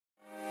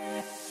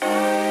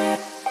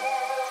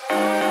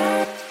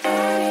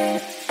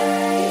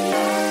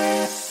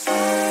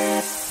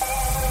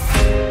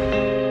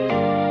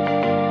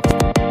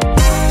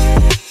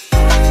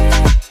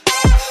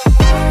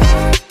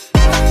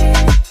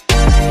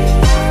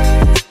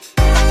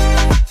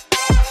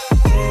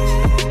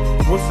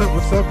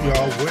What's up,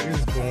 y'all? What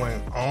is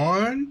going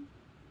on?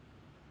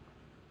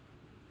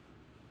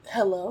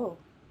 Hello.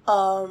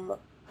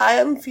 I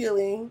am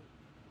feeling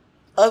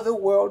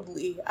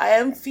otherworldly. I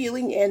am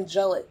feeling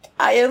angelic.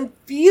 I am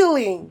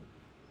feeling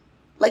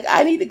like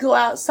I need to go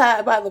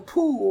outside by the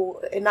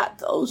pool and not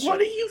the ocean. What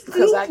do you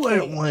because feel I that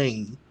can't.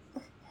 way?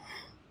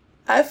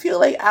 I feel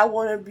like I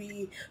want to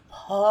be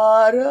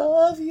part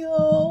of your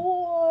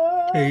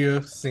world.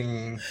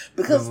 KFC,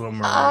 The Because Little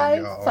Mermaid, I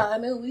y'all.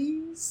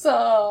 finally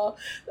saw.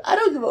 I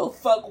don't give a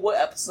fuck what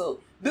episode.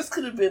 This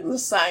could have been the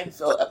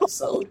Seinfeld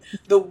episode.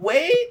 The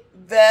way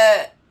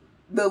that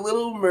the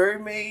Little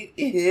Mermaid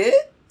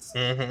hit,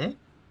 Mm-hmm.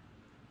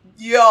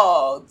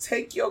 y'all,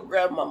 take your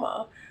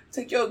grandmama,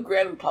 take your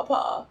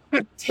grandpapa,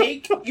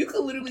 you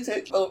could literally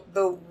take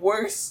the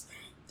worst.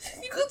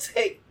 You could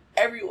take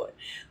everyone.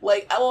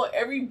 Like, I want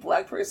every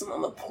black person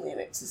on the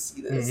planet to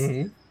see this.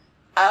 Mm-hmm.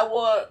 I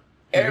want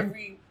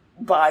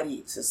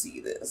everybody to see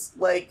this.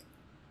 Like,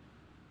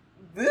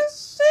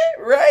 this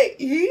shit right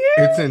here.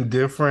 It's in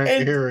different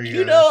And, areas.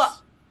 you know,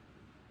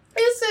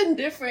 it's in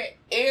different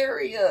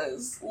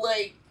areas.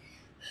 Like,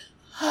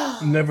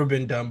 never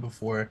been done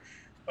before.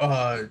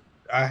 I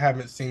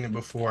haven't seen it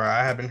before.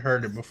 I haven't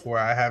heard it before.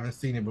 I haven't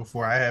seen it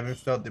before. I haven't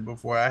felt it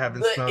before. I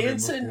haven't smelled it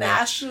before. The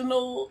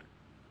international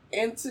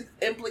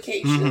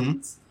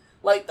implications,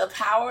 like the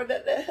power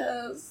that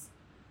has,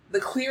 the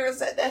clearance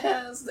that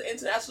has, the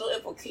international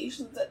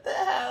implications that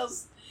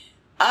has.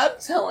 I'm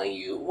telling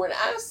you, when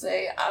I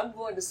say I'm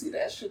going to see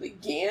that shit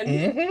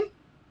again,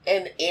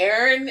 and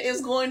Aaron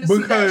is going to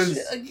see that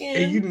shit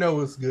again, and you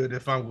know it's good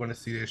if I'm going to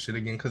see that shit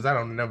again, because I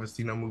don't never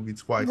see no movie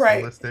twice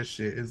unless that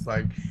shit is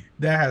like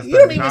that has you to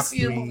don't even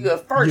see a movie the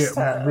first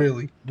time.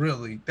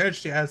 Really, that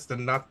shit has to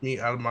knock me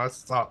out of my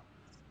sock,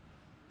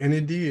 and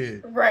it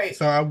did. Right.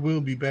 So I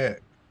will be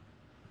back.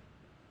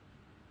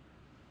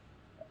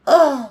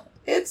 Oh,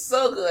 it's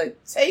so good.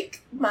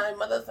 Take my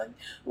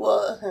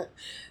motherfucking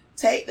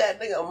take that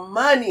nigga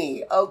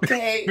money,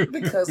 okay?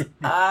 Because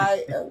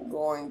I am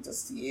going to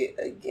see it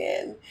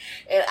again.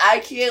 And I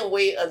can't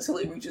wait until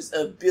it reaches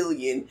 1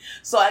 billion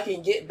so I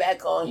can get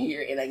back on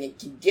here and I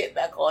can get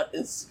back on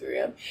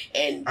Instagram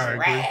and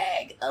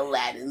drag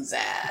Aladdin's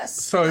ass.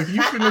 So if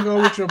you're gonna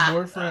go with your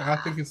boyfriend, I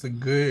think it's a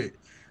good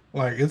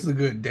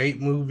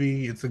date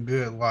movie. It's a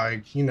good,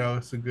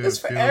 it's a good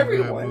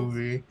feel-good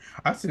movie.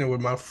 I've seen it with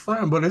my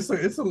friend, but it's a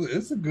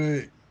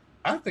good,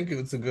 I think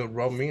it's a good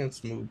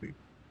romance movie.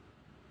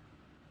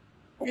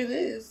 It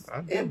is.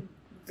 It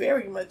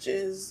very much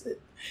is.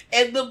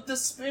 And the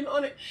spin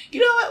on it, you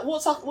know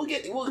what?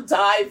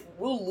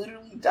 We'll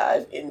literally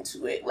dive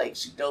into it like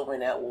she dove in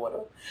that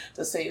water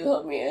to save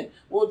her man.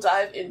 We'll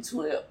dive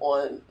into it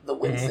on the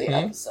Wednesday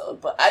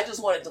episode. But I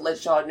just wanted to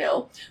let y'all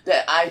know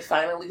that I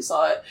finally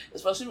saw it,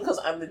 especially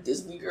because I'm the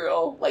Disney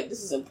girl. Like,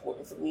 this is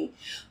important for me.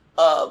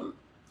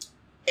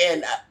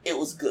 And it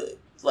was good.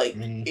 Like,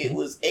 it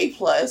was A+,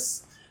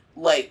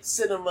 like,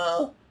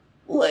 cinema,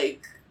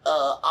 like,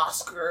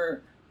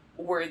 Oscar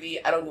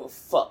worthy. I don't give a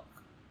fuck.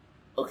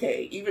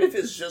 Okay, even if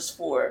it's just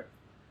for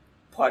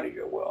part of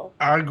your world.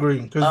 I agree,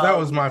 because that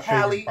was my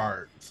favorite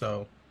part.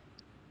 So,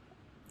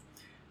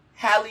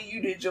 Hallie, you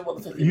did your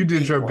motherfucking. You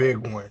did your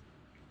big one.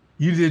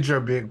 You did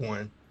your big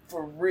one.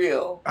 For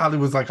real. Hallie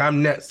was like,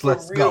 "I'm next.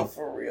 Let's go.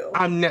 For real.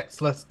 I'm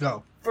next. Let's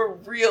go. For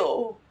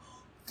real.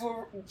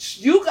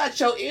 You got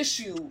your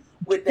issue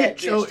with that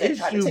bitch that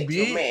tried to take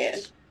your man.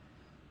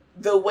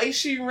 The way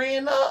she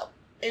ran up.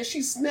 And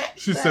she snatched.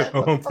 She said,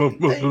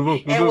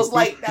 "And was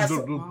like, that's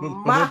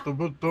my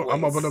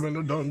I'm up in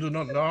the dungeon.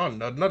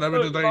 Not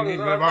everything.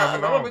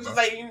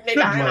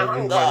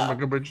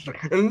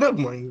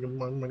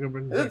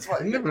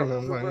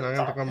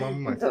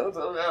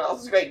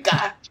 Great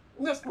guy.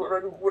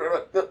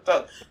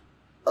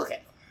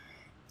 Okay.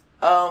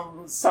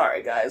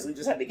 Sorry guys, we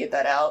just had to get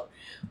that out.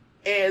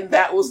 And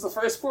that was the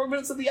first 4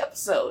 minutes of the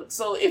episode.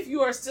 So if you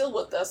are still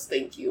with us,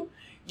 thank you.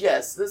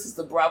 Yes, this is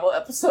the Bravo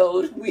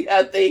episode. We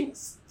have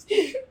things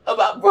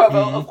about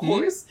Bravo, of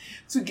course,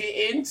 to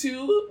get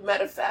into.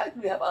 Matter of fact,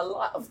 we have a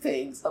lot of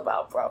things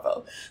about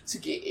Bravo to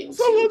get into.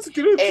 So let's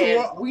get into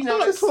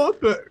our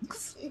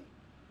topics.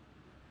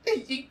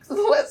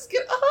 Let's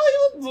get how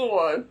you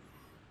doing?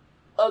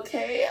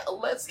 Okay,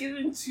 let's get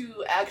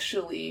into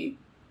actually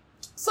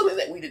something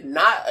that we did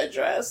not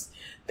address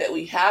that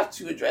we have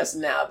to address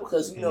now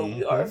because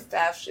we are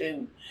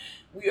fashion.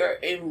 We are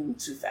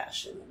into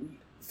fashion.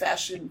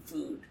 Fashion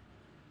food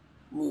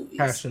movies.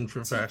 Passion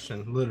for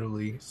fashion,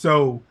 literally.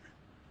 So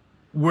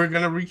we're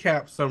gonna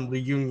recap some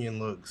reunion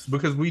looks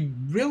because we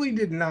really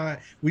did not.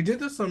 We did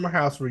the Summer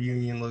House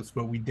reunion looks,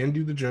 but we didn't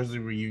do the Jersey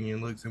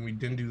reunion looks, and we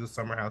didn't do the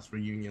Summer House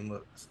reunion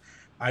looks.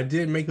 I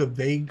did make a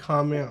vague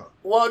comment.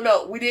 Well,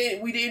 no, we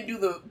didn't. We didn't do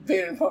the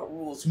Vanderpump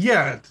Rules.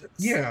 Yeah.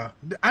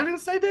 I didn't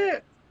say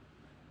that.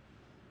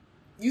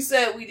 You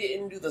said we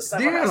didn't do the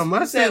Summer House. Damn,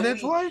 I said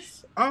that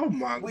twice. Oh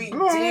my god. We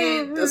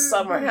did the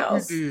Summer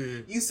House.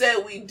 You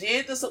said we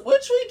did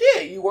which we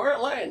did. You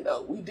weren't lying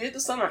though. We did the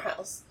Summer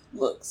House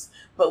looks,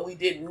 but we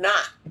did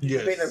not do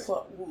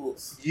Vanderpump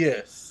Rules.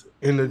 Yes,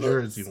 in the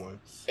Jersey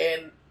ones.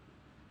 And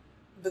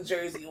the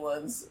jersey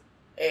ones,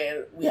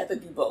 and we have to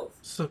do both.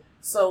 So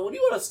what do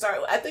you want to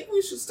start with? I think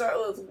we should start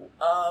with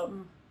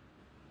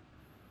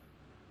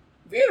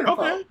Vanderpump.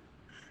 Okay.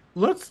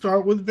 Let's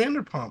start with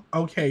Vanderpump.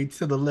 Okay,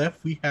 to the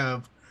left we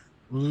have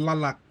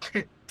Lala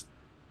Kent.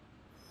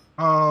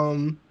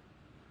 9,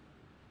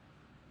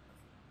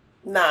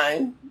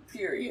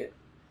 period.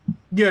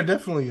 Yeah,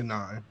 definitely a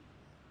 9.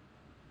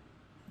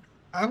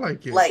 I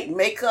like it. Like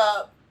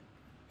makeup,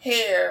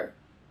 hair,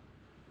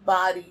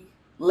 body,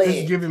 legs.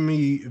 It's giving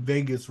me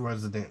Vegas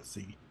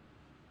residency.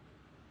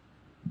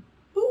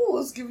 Ooh,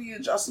 it's giving you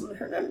Jocelyn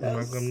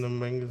Hernandez.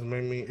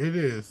 It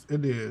is.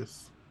 It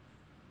is.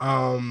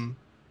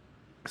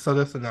 So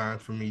that's a 9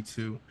 for me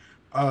too.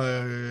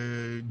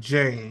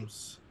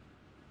 James,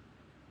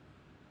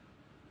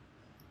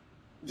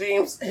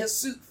 his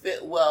suit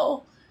fit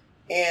well,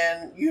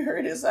 and you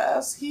heard his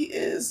ass. He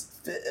is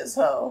fit as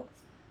hell.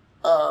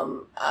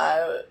 For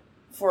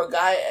a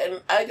guy,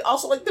 and I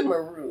also like the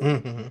maroon.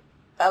 Mm-hmm.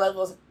 I like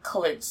those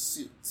colored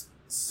suits.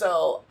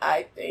 So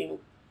I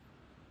think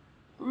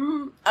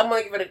I'm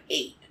gonna give it an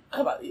 8.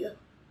 How about you?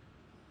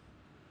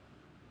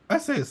 I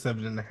say a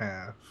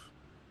 7.5.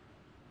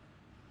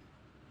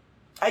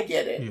 I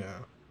get it. Yeah.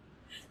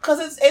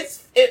 Cause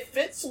it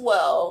fits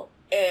well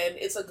and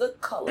it's a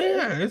good color.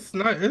 Yeah, it's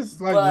like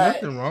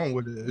nothing wrong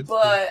with it.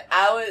 But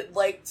I would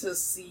like to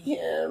see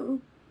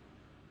him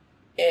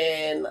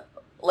in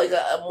like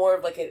a more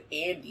of like an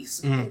Andy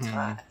suit and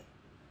tie.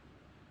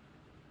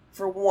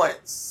 For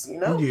once, you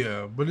know?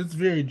 Yeah, but it's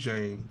very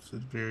James.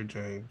 It's very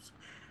James.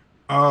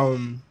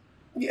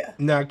 Yeah.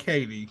 Now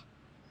Katie,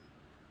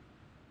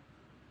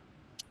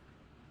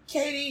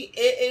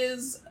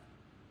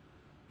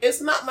 it's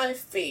not my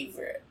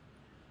favorite,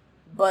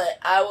 but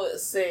I would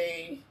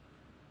say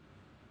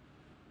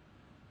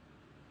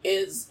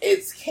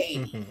it's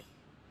Katie.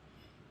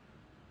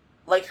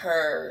 Like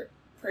her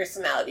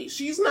personality.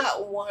 She's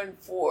not one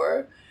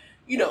for,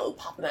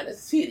 popping out a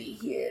titty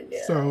here and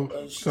there.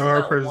 So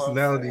her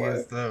personality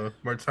is the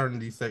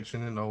maternity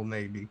section in Old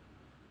Navy.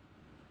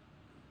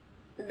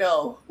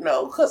 No,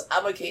 because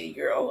I'm a Katie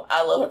girl.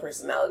 I love her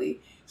personality.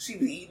 She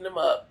be eating them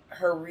up.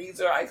 Her reads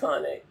are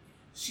iconic.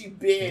 She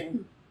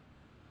been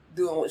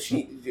doing what she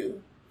need to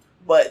do.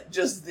 But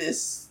just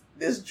this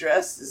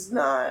dress is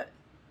not.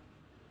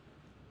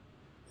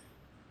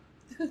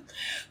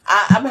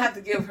 I'm gonna have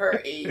to give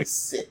her a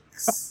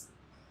 6.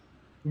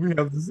 We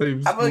have the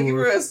same score. I'm gonna give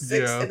her a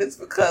 6, and it's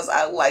because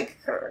I like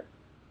her.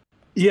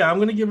 Yeah, I'm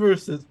gonna give her a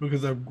 6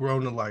 because I've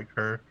grown to like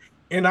her.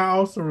 And I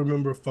also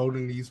remember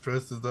folding these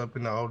dresses up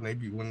in the Old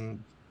Navy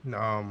when,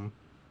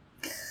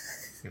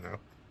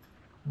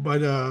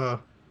 But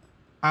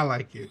I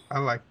like it. I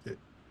liked it.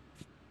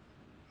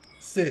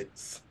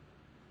 6.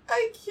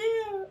 I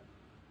can't.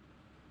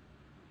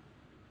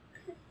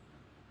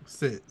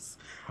 6.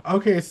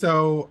 Okay,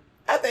 so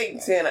I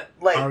think 10,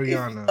 like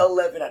Ariana.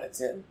 11 out of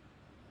 10.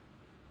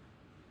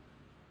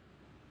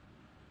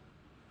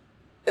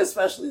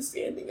 Especially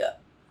standing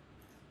up.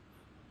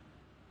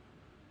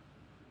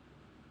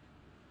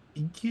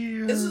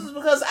 Yeah. This is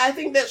because I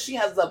think that she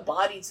has the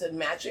body to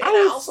match it. And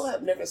I also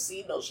have never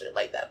seen no shit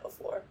like that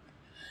before.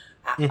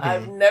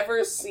 I've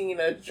never seen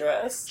a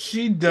dress.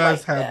 She does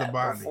like have the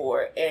body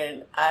before,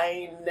 and I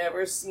ain't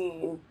never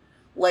seen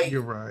like.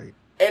 You're right.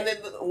 And then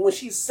when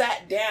she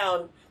sat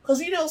down,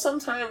 because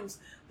sometimes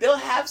they'll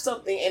have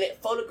something and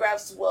it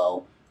photographs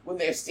well when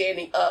they're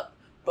standing up,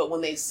 but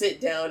when they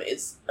sit down,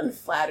 it's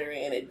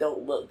unflattering and it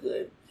don't look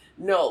good.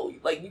 No,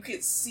 like you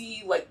could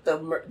see like the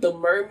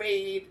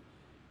mermaid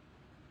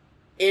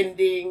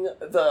ending,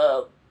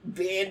 the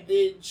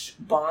bondage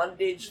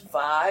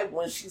vibe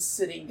when she's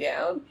sitting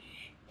down.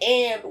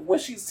 And when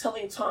she's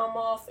telling Tom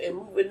off and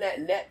moving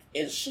that neck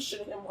and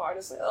shushing him hard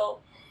as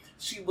hell,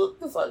 she looked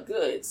the fuck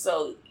good.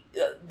 So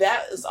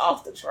that is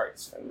off the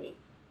charts for me.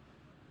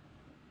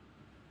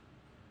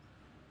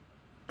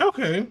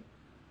 Okay.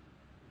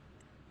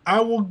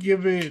 I will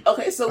give it.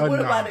 Okay, so what 9.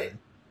 about it?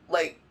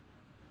 Like,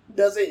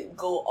 does it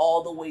go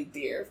all the way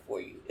there for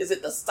you? Is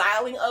it the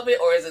styling of it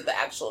or is it the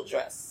actual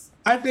dress?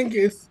 I think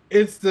it's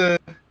the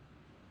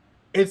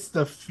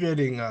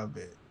fitting of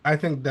it. I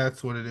think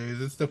that's what it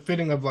is. It's the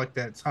fitting of like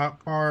that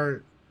top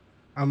part.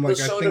 I'm like,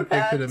 I think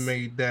they could have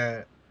made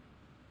that.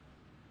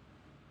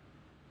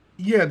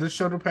 Yeah, the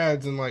shoulder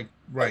pads and like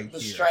right like the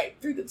here.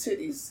 Stripe through the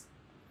titties.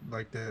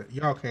 Like that.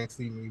 Y'all can't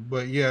see me,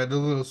 but yeah, the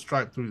little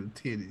stripe through the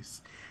titties.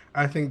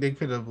 I think they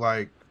could have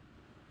like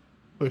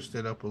pushed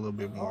it up a little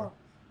bit more.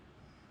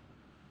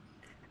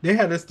 They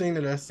had this thing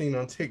that I seen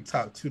on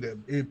TikTok too that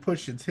it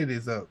pushed your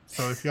titties up.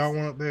 So if y'all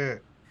want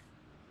that,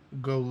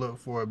 go look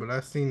for it. But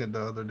I seen it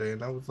the other day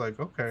and I was like,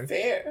 okay.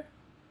 Fair.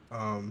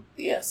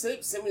 Yeah,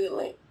 send me the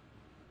link.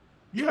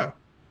 Yeah.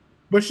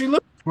 But she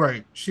looks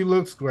great. She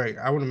looks great.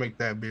 I want to make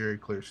that very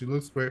clear. She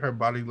looks great. Her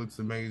body looks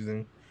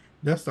amazing.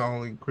 That's the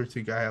only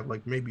critique I have,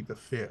 like maybe the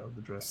fit of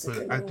the dress.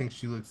 But I think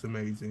she looks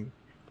amazing.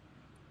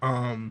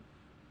 So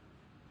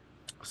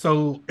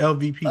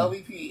LVP.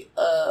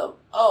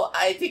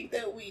 I think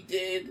that we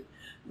did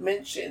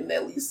mention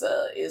that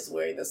Lisa is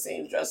wearing the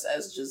same dress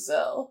as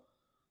Giselle.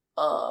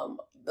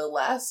 the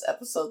last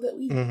episode that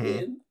we Mm-hmm.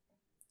 did.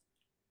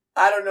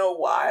 I don't know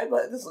why,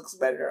 but this looks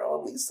better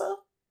on Lisa.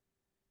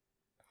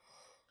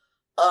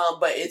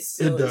 But it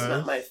still is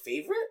not my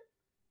favorite.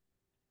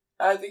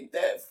 I think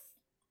that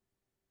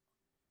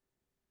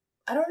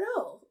I don't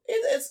know.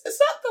 It's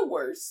not the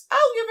worst. I'll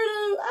give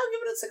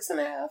it a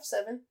 6.5,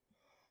 7.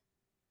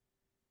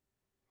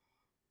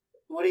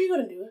 What are you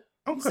gonna do?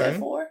 Okay. You said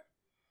 4?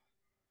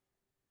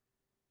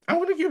 I'm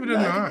gonna give it a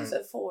 9. I think you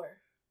said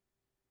 4.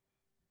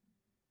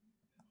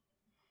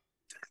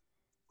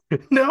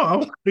 No, I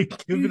want to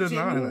give it a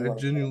 9. I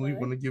genuinely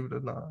want to give it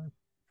a 9.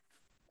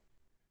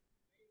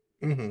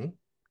 Mm-hmm.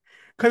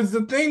 Because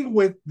the thing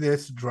with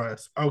this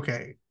dress,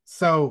 okay,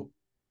 so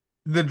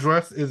the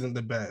dress isn't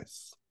the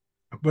best,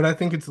 but I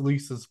think it's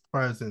Lisa's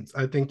presence.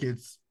 I think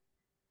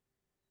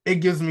it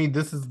gives me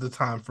this is the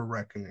time for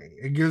reckoning.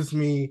 It gives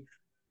me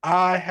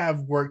I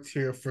have worked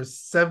here for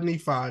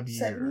 75 years.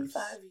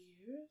 75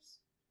 years?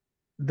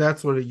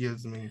 That's what it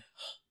gives me.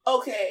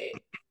 Okay.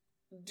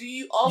 Do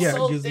you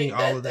also it gives think me all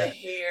that of the that.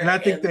 hair And I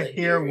think and the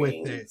hair with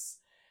it.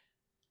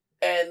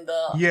 And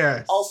the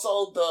yes.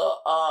 Also the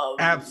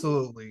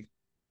absolutely.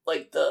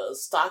 Like the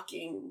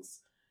stockings,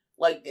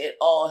 like it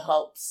all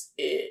helps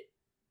it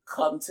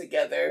come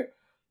together.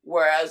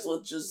 Whereas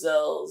with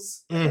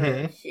Gizelle's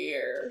her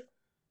hair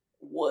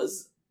it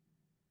was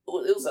an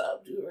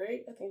updo,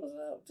 right? I think it was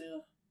an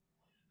updo.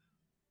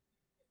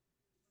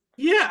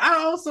 Yeah,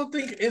 I also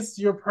think it's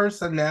your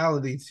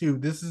personality too.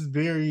 This is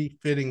very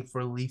fitting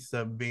for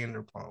Lisa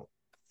Vanderpump.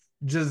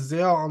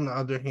 Gizelle, on the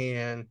other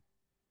hand,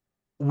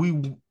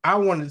 I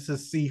wanted to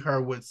see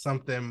her with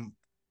something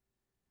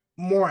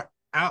more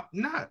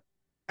not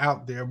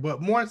out there,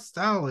 but more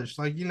stylish,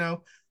 like a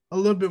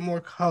little bit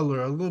more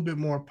color, a little bit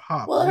more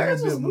pop, well, a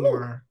little bit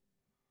more.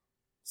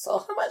 So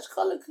how much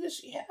color could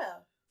she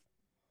have?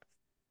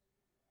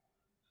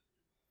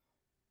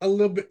 A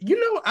little bit,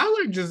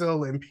 I like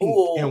Gizelle in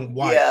pink and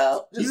white. Yeah,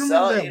 you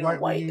remember that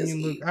white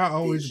reunion look? I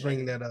always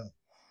bring that up.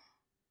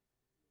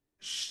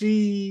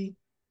 She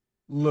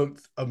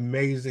looked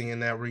amazing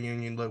in that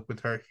reunion look with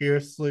her hair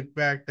slicked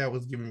back. That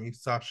was giving me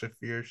Sasha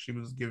Fierce. She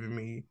was giving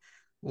me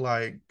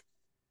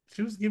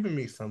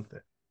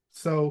something.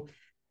 So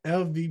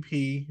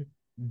LVP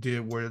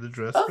did wear the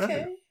dress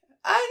better.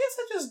 I guess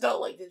I just don't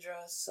like the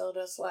dress, so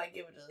that's why I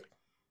give it a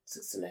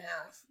 6.5.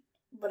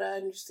 But I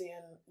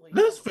understand.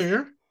 That's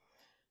fair.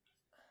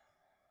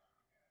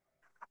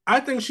 I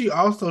think she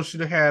also should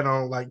have had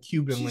on like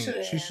Cuban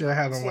links. She should have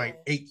had on like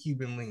 8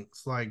 Cuban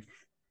links, like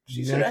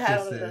she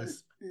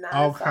necklaces,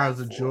 all kinds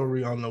of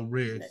jewelry on the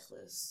wrist.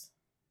 Necklace.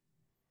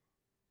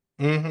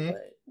 Mm-hmm.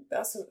 But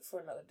that's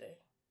for another day.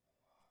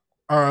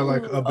 Or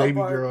like a baby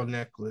girl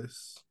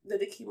necklace. The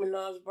Nicki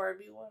Minaj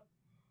Barbie one.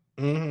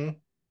 Mm-hmm.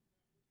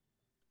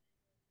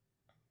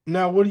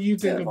 Now, what do you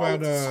think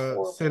about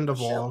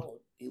Sandoval?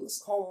 He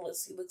looks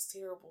homeless. He looks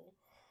terrible.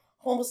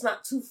 Homeless,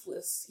 not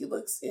toothless. He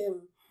looks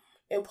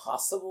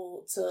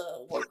impossible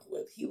to work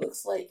with. He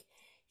looks like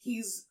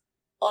he's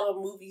on a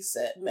movie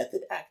set,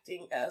 method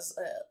acting as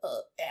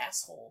a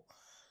asshole.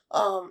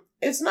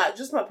 It's not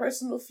just my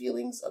personal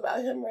feelings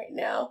about him right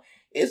now.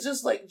 It's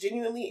just like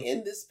genuinely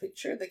in this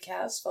picture, the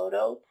cast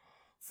photo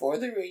for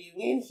the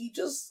reunion, he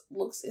just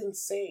looks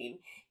insane.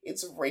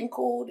 It's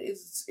wrinkled.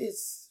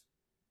 It's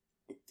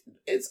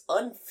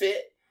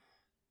unfit.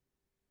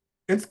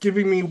 It's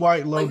giving me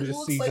White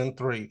Lotus season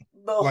 3.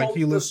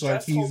 He looks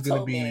like he's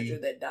gonna be manager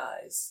that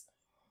dies.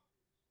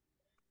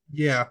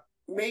 Yeah.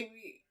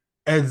 Maybe.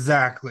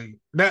 Exactly.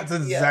 That's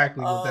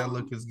exactly what that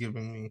look is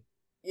giving me.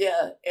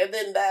 Yeah, and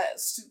then that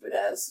stupid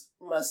ass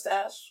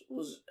mustache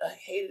I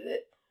hated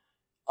it.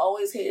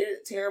 Always hated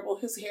it. Terrible.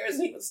 His hair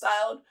isn't even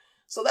styled.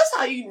 So that's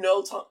how you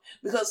know Tom,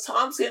 because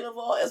Tom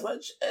Sandoval, as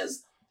much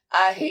as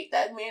I hate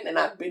that man, and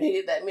I've been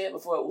hated that man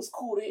before it was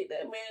cool to hate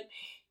that man,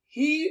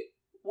 he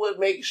would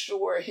make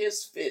sure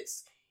his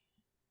fits,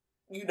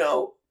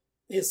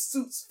 his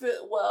suits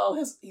fit well,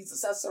 he's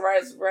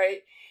accessorized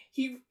right.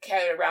 He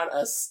carried around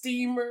a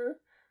steamer.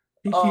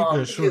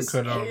 His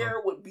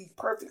hair would be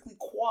perfectly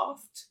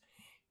coiffed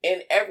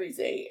and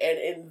everything. And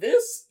in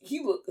this,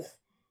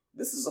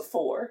 this is a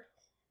 4.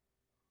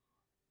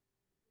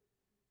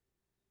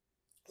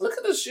 Look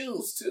at the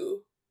shoes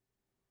too.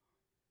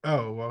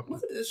 Oh, well.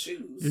 Look at the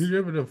shoes. You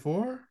give it a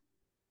 4?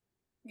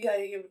 Yeah,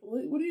 you give it.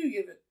 What do you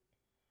give it?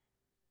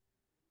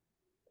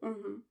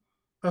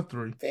 A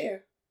 3.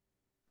 Fair.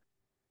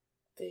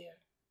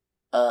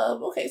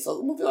 Okay,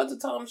 so moving on to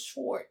Tom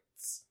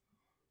Schwartz.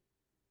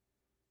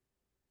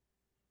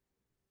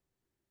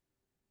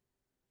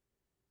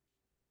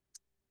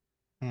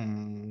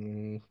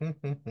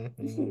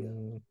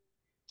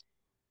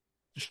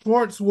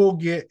 Schwartz will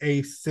get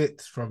a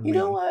 6 from me. You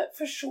know what?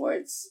 For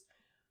Schwartz,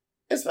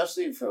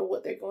 especially for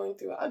what they're going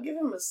through, I'll give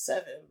him a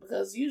 7,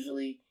 because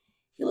usually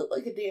he looked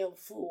like a damn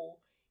fool,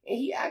 and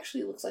he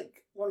actually looks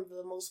like one of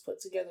the most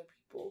put together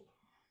people.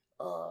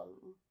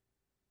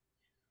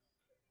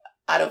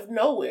 Out of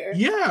nowhere.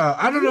 Yeah,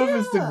 I don't know if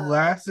it's the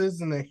glasses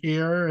and the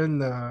hair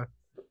and the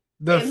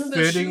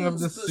fitting of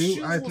the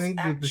suit. I think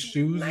that the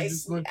shoes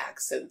nicely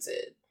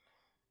accented.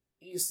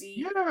 You see,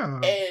 Yeah.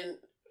 and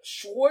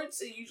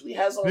Schwartz it usually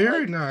has on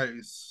Very like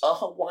nice. a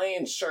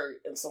Hawaiian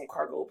shirt and some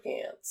cargo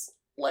pants,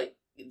 like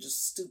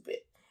just stupid.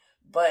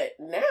 But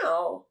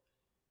now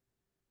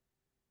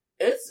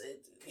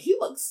he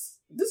looks.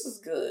 This is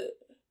good.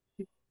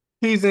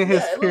 He's in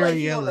his Yeah, it looked like Perry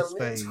he on the Ellis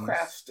Lens phase.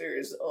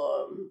 Crafters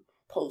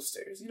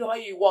posters. You know how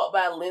you walk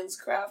by Lens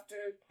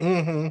Crafter,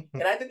 Mm-hmm.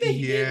 and I think that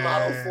he did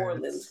model for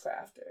Lens Yes.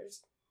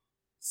 Crafters.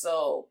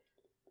 So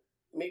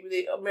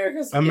maybe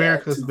America's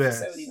America's 2 for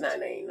best.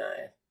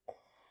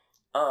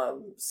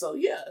 $79.99. So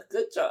yeah,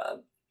 good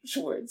job,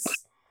 Schwartz.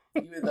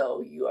 Even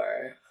though you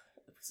are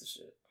a piece of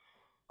shit.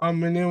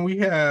 And then we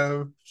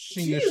have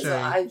She Sheena is Shea.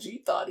 an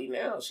IG thotty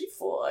now. She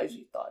full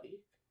IG thotty.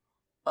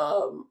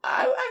 I'm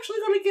actually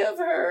gonna give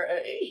her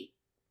an 8.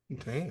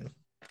 Damn.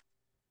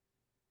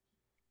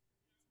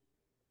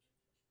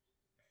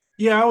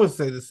 Yeah, I would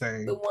say the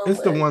same.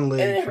 It's the one leg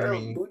and for her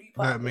me booty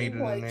that made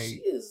popping, it an like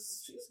 8.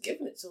 she's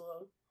giving it to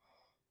him.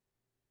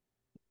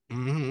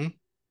 Mm-hmm.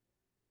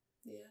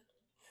 Yeah.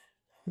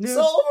 Yeah.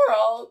 So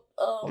overall,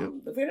 Yep.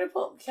 the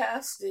Vanderpump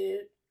cast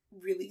did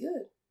really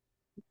good.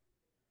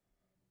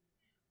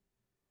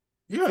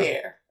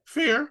 Yeah.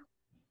 Fair.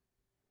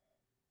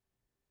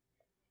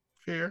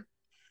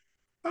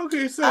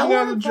 Okay, so I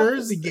now want the to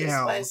Jersey preface this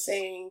by gals.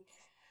 saying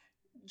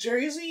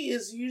Jersey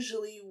is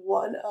usually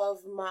one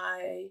of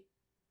my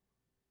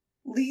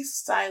least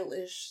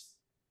stylish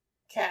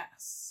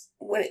casts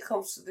when it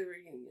comes to the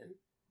reunion.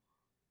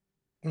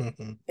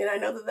 Mm-hmm. And I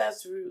know that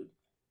that's rude,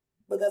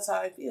 but that's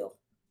how I feel.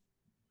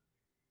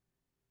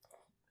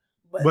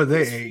 But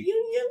this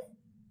reunion,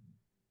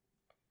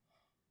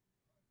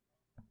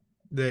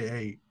 they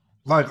ate.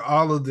 Like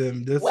all of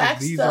them.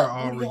 These are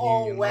all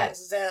reunion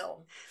waxed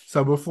down.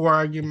 So before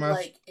I get my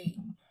like 8.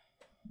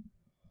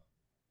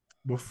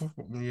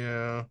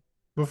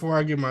 Before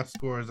I get my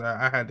scores,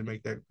 I had to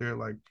make that clear.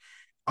 Like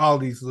all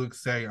these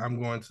looks say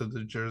I'm going to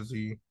the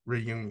Jersey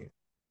reunion.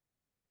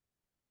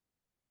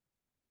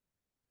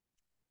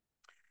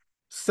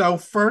 So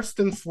first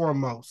and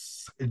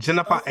foremost,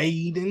 Jennifer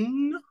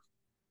Aiden.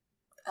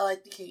 I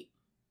like the cape.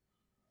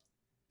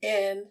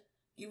 And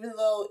even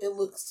though it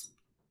looks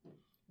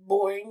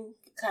boring,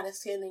 kind of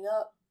standing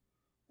up,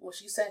 when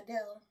she sat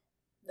down,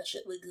 that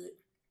shit looked good.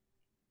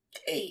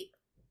 8.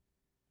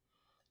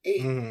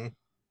 8. Mm-hmm.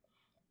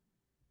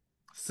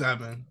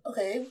 7.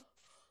 Okay.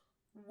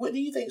 What do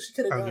you think she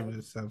could have done give it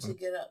a 7. to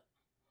get up?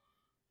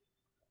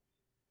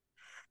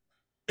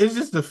 It's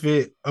just the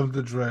fit of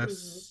the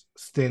dress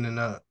standing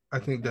up. I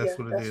think that's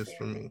what it is fair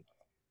for me.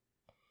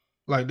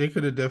 Like they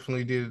could have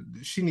definitely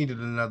did. She needed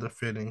another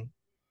fitting.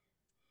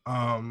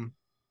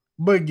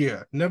 But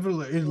yeah,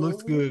 it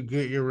looks good.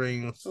 Good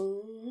earrings,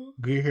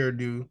 good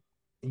hairdo.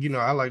 You know,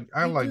 I like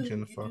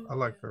Jennifer. I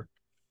like her.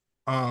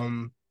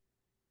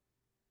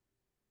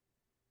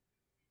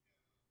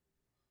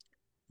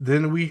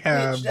 Then we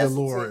have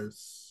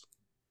Dolores.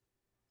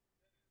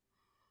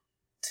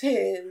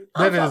 10.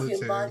 I'm talking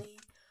 10. Body.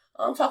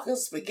 I'm talking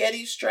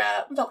spaghetti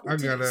strap. I'm talking I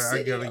gotta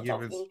I'm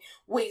give it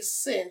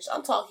waist cinch.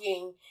 I'm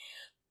talking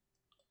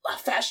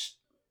fashion.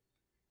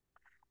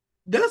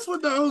 That's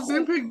what the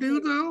Ozempic do,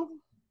 though.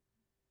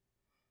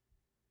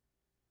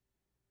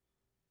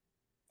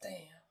 Damn.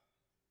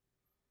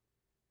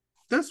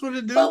 That's what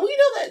it do. But we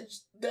know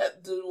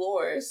that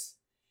Dolores,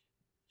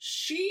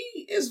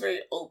 she is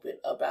very open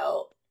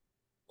about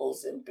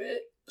Ozempic.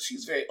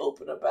 She's very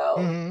open about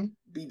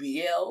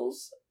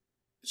BBLs.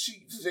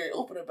 She's very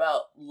open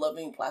about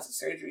loving plastic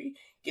surgery,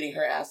 getting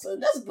her ass done.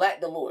 That's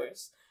Black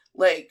Dolores.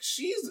 Like,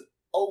 she's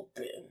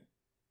open.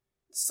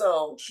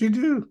 So she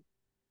do.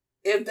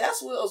 If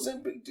that's what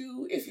Ozempic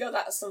do, if y'all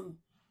got some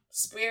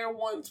spare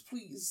ones,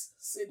 please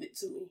send it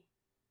to me.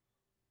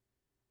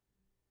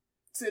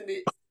 Send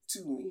it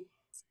to me.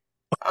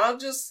 I'm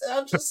just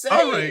saying.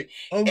 All right.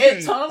 Okay.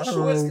 If Tom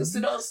Schwartz can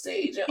sit on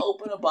stage and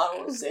open a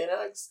bottle of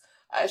Xanax,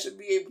 I should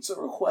be able to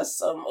request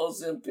some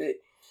Ozempic.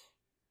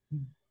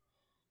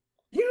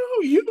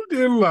 You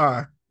didn't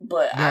lie.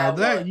 But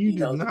you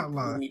did not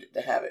lie. Needed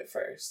to have it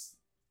first.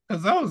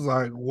 Because I was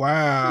like,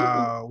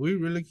 wow, we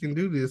really can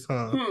do this,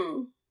 huh?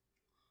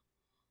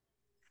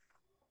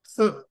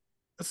 So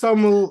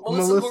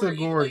Melissa Gorga.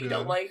 Though you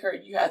don't like her,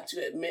 you have to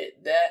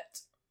admit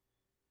that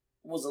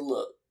was a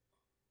look.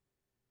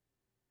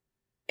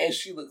 And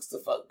she looks the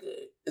fuck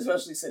good,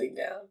 especially sitting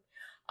down.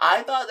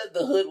 I thought that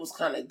the hood was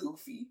kind of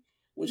goofy,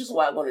 which is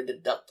why I'm going to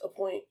deduct a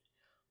point.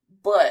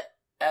 But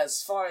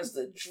as far as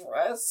the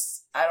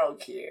dress, I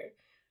don't care.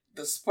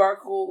 The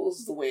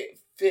sparkles, the way it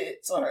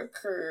fits on her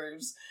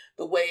curves,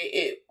 the way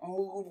it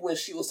moved when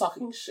she was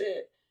talking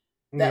shit,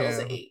 that was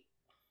an 8.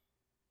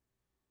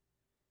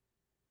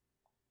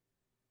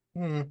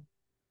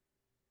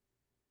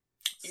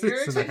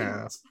 You're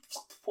taking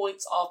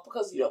points off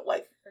because you don't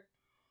like her.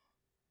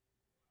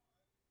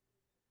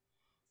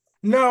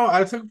 No,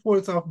 I took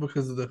points off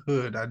because of the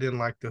hood. I didn't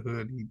like the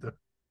hood either.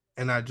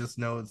 And I just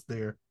know it's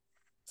there.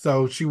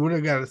 So she would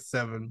have got a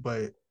 7,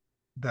 but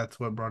that's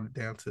what brought it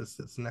down to a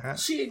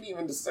 6.5. She didn't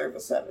even deserve a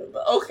 7,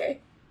 but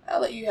okay.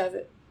 I'll let you have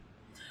it.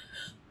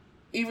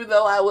 Even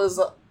though I was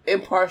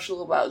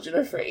impartial about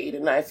Jennifer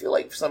Aiden. I feel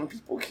like some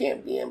people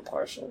can't be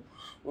impartial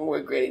when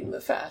we're grading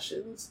the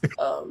fashions.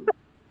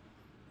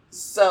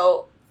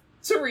 So,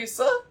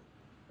 Teresa,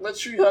 let's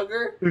tree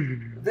hugger.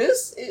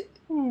 This is,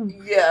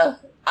 yeah,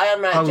 I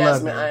am not 11.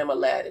 Jasmine, I am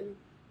Aladdin.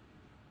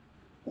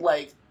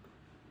 Like,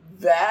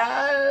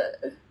 that.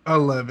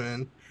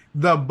 11.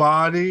 The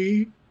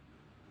body,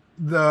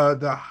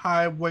 the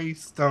high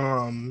waist,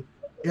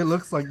 it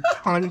looks like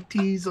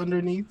panties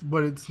underneath,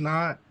 but it's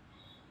not.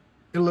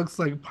 It looks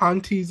like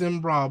panties and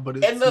bra, but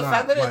it's not. And the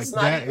fact that like, it's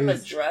not even a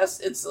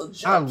dress, it's a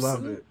jumpsuit. I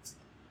love it.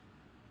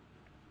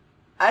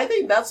 I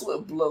think that's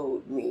what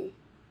blowed me.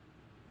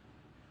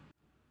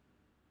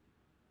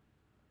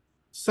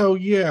 So,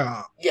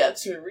 yeah. Yeah,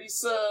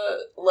 Teresa,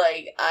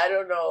 like, I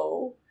don't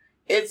know.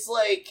 It's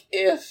like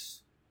if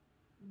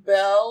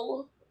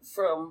Belle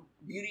from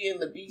Beauty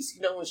and the Beast,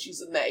 you know, when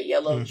she's in that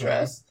yellow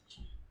dress,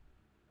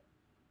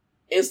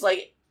 it's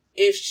like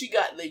if she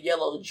got the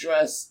yellow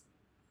dress,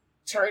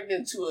 turned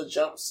into a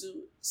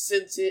jumpsuit,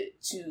 sent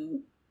it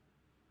to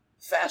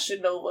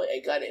Fashion Nova,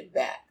 and got it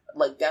back.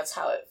 Like, that's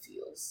how it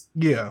feels.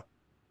 Yeah.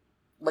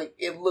 Like,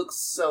 it looks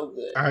so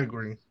good. I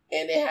agree.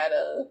 And it had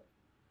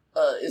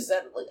is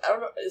that, like, I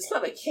don't know, it's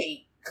not a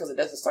cape, because it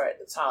doesn't start at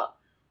the top,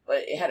 but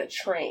it had a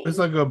train. It's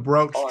like a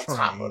brooch on train.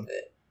 top of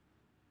it.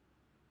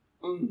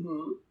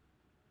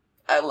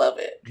 I love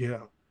it.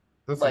 Yeah.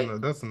 That's like,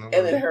 another. And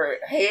then her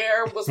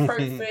hair was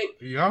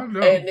perfect. Y'all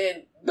know. And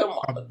then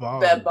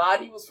that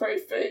body was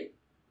perfect.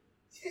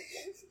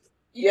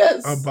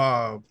 Yes. A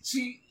bob.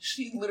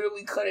 She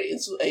literally cut it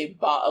into a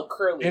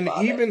curly and bob.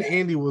 And even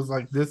Andy was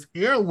like, this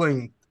hair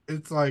length,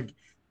 it's like,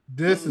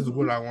 this is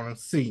what I want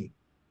to see.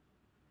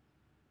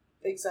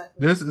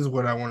 Exactly. This is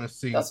what I want to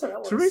see. That's what I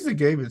want Teresa to see.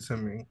 gave it to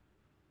me.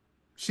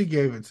 She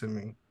gave it to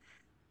me.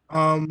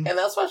 And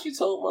that's why she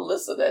told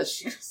Melissa that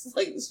she was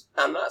like,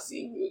 I'm not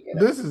seeing you again.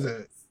 This is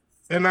it.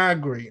 And I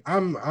agree.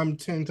 I'm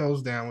 10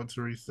 toes down with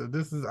Teresa.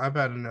 I've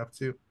had enough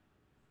too.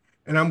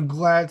 And I'm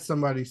glad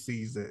somebody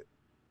sees it.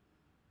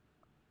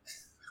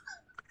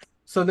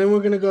 So then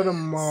we're gonna go to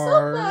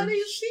Mars.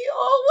 She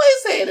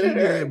always hated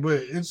her. Yeah,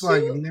 but it's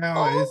like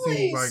now it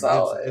seems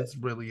like it's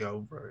really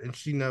over. And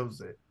she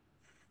knows it.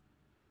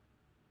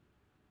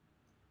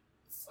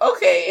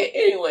 Okay,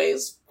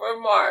 anyways, for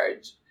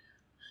Marge,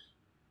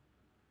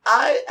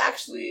 I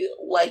actually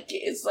like it.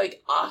 It's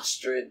like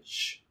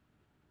ostrich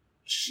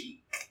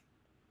chic.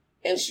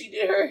 And she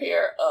did her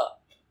hair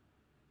up.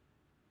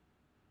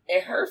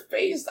 And her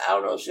face, I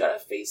don't know if she got a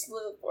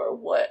facelift or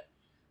what.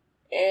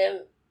 And,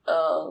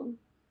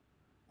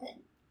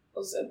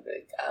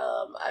 Ozempic,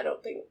 I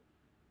don't think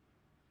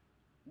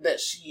that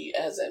she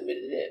has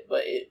admitted it,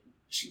 but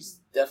she's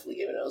definitely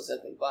given an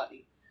Ozempic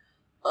body.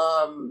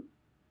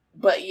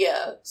 But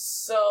yeah,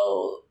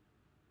 so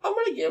I'm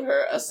gonna give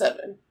her a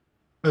 7.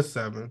 A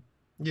 7.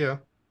 Yeah.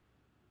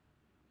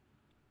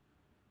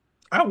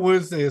 I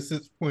would say a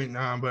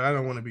 6.9, but I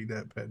don't want to be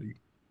that petty.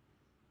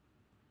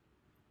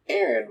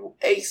 Aaron,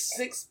 a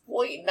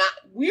 6.9.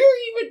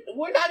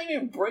 We're not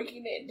even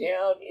breaking it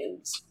down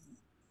into.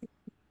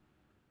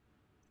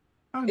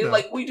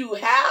 Like we do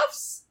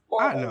halves.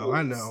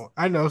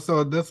 I know.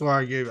 So that's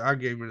why I gave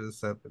it a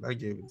 7. I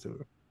gave it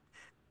to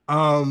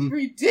her.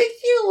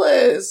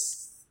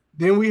 Ridiculous.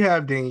 Then we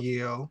have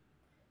Danielle.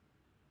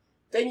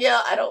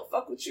 Danielle, I don't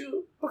fuck with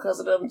you because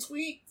of them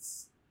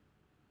tweets.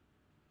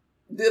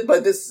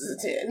 But this is a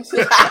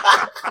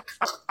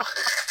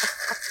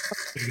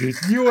 10.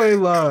 You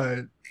ain't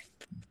lying.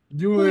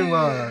 You ain't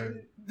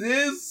lying.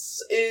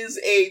 This is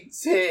a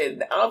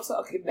 10. I'm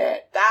talking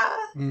that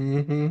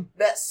thigh,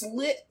 that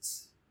slit,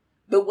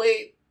 the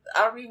way,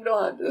 I don't even know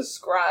how to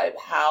describe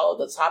how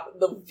the top,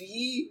 the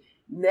V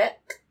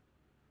neck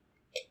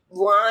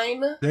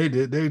line. They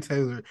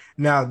tailored.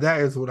 Now that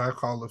is what I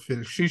call a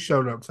fitting. She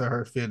showed up to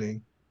her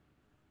fitting.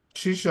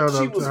 She showed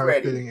up to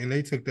her fitting, and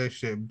they took that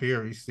shit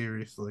very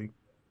seriously.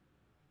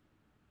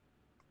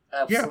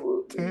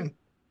 Absolutely. Yeah, 10.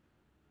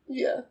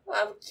 Yeah,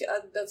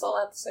 that's all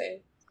I have to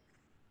say.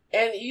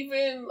 And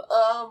even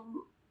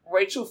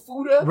Rachel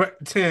Fuda.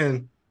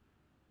 10.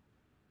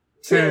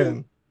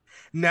 10.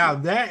 Now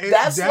that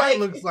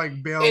looks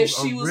like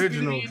Belle's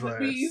original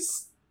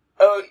dress.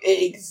 Oh,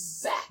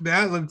 exactly.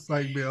 That looks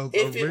like Belle's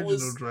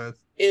original dress.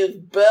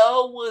 If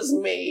Belle was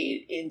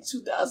made in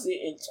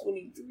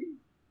 2023,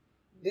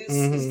 this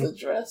is the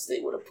dress they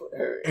would have put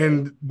her in.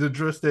 And the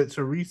dress that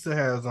Teresa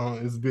has on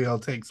is Belle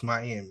Takes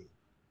Miami.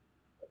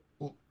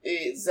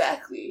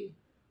 Exactly.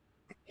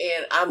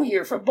 And I'm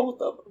here for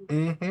both of them.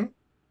 Mm-hmm.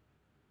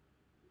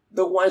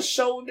 The one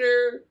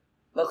shoulder,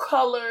 the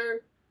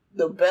color,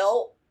 the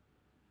belt,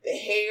 the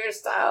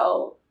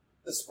hairstyle,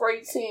 the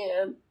spray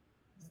tan.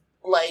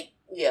 Like,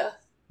 yeah.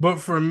 But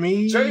for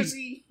me,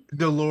 Jersey,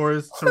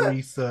 Dolores,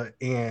 Teresa,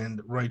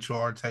 and Rachel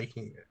are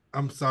taking it.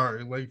 I'm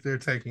sorry. Like, they're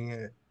taking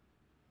it.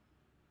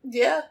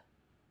 Yeah.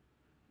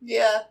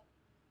 Yeah.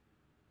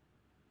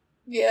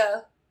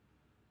 Yeah.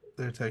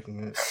 They're taking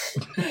it.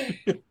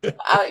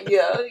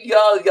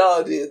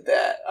 Y'all did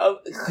that.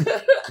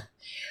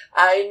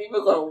 I ain't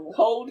even gonna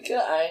hold you.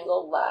 I ain't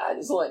gonna lie. I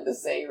just wanted to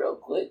say real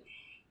quick.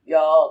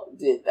 y'all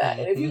did that. Mm-hmm.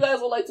 And if you guys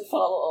would like to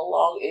follow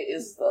along, it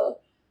is the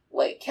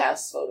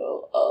cast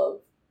photo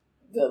of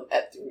them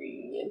at the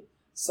reunion.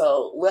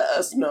 So let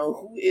us know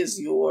who is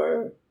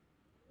your.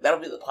 That'll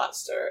be the pot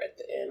stir at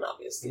the end,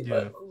 obviously. Yeah.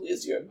 But who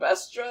is your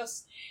best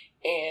dress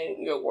and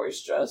your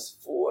worst dress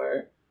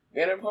for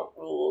Vanderpump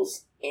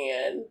Rules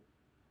and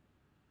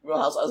Real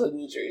Housewives of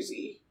New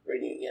Jersey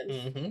reunion?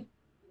 Mm-hmm.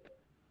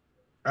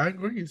 I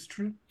agree. It's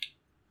true.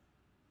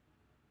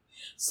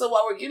 So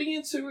while we're getting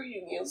into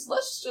reunions,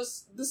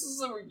 this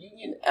is a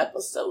reunion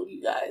episode,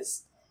 you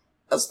guys.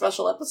 A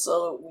special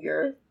episode.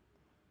 We're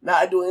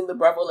not doing the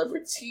Bravo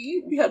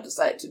Liberty. We have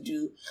decided to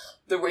do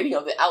the rating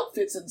of the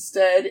outfits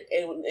instead,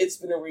 and it's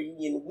been a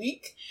reunion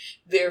week.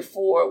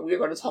 Therefore, we're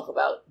going to talk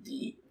about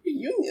the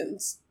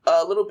reunions,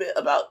 a little bit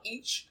about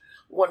each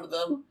one of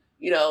them.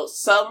 You know,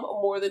 some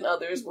more than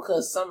others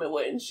because some it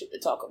wasn't shit to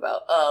talk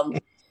about.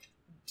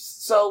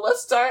 So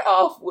let's start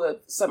off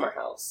with Summer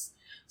House.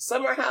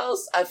 Summer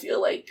House, I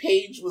feel like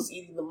Paige was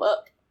eating them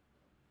up.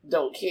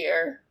 Don't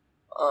care.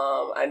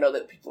 I know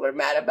that people are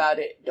mad about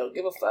it. Don't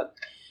give a fuck.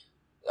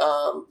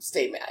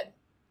 Stay mad.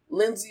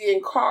 Lindsay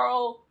and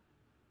Carl,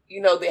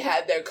 you know, they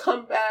had their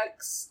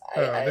comebacks.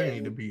 They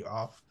need to be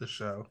off the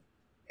show.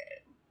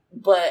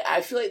 But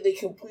I feel like they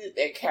completed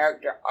their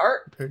character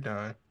arc. They're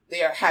done.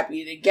 They are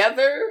happy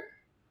together.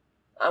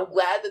 I'm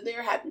glad that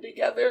they're happy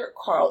together.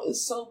 Carl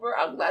is sober.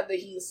 I'm glad that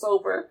he is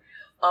sober.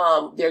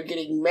 They're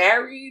getting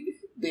married.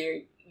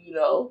 They're, you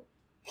know,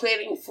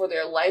 planning for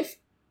their life.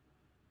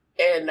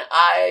 And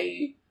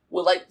I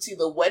would like to see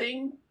the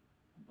wedding,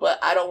 but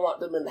I don't want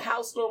them in the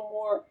house no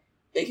more.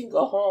 They can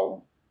go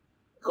home,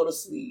 go to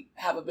sleep,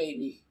 have a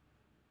baby,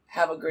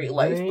 have a great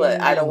life,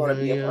 but I don't want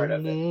to be a part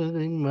of it.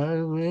 They might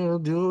as well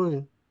do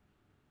it.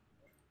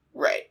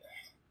 Right.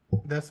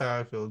 That's how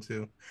I feel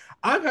too.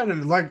 I've had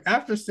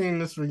after seeing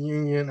this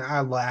reunion,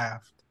 I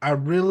laughed. I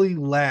really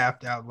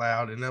laughed out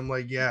loud, and I'm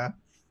like, yeah,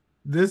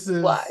 this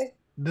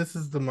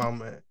is the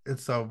moment.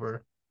 It's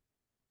over.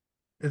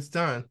 It's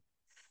done.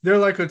 They're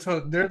like a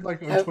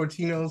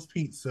Tortino's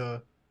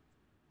pizza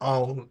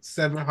on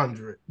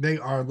 700. They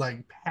are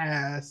like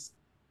past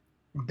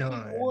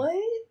done. What?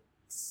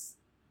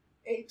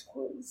 A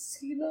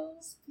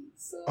Tortino's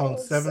pizza on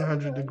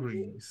 700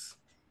 degrees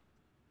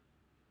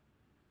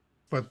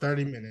for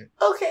 30 minutes.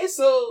 Okay,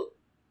 so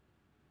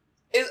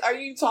are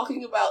you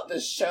talking about the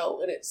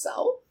show in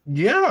itself?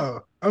 Yeah,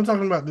 I'm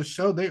talking about the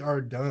show. They are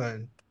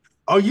done.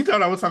 Oh, you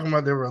thought I was talking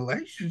about their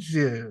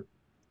relationship?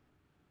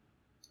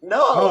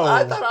 No,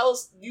 I thought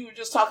you were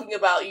just talking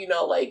about, you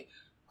know, like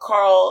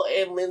Carl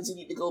and Lindsay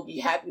need to go be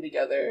happy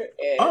together.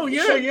 And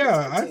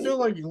yeah. I feel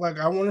like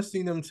I want to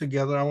see them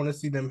together. I want to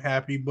see them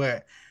happy,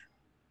 but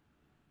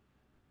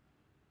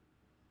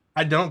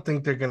I don't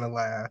think they're gonna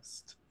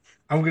last.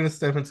 I'm gonna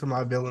step into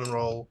my villain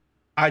role.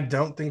 I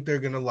don't think they're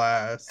gonna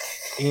last,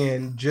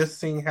 and just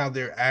seeing how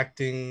they're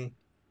acting,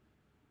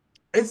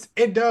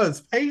 it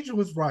does. Paige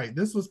was right.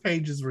 This was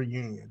Paige's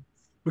reunion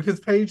because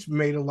Paige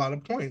made a lot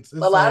of points. A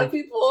lot of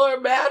people are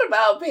mad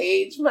about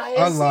Paige.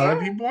 A lot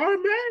of people are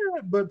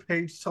mad, but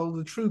Paige told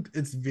the truth.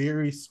 It's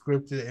very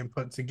scripted and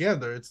put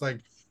together. It's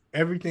like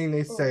everything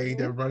they say,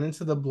 they run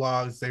into the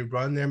blogs, they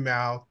run their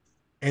mouth,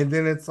 and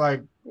then it's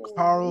like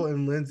Carl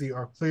and Lindsay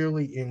are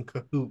clearly in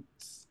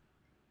cahoots.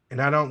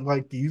 And I don't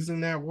like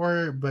using that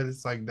word, but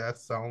it's like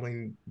that's the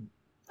only.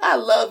 I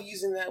love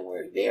using that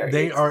word.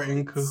 They are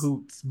in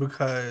cahoots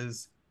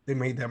because they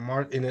made that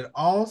and it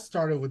all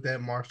started with that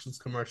Marshalls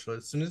commercial.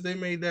 As soon as they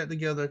made that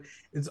together,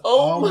 it's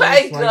almost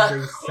like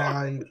they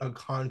signed a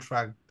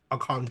contract,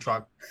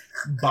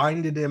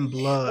 binded in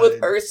blood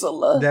with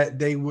Ursula that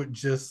they would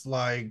just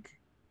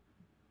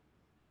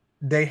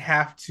they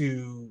have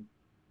to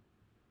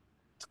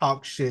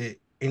talk shit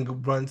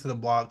and run to the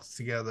blogs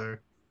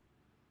together.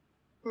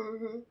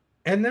 Mm-hmm.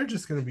 And they're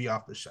just gonna be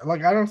off the show. I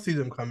don't see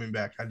them coming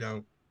back. I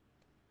don't.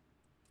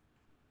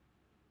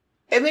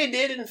 And they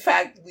did, in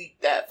fact, leak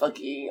that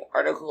fucking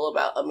article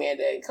about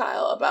Amanda and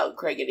Kyle about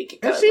Craig getting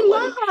kicked out of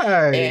the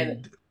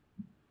wedding.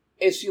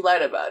 And she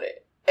lied about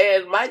it.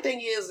 And my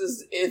thing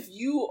is if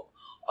you,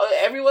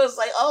 everyone's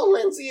like, oh,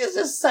 Lindsay is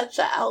just such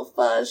an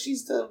alpha.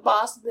 She's the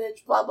boss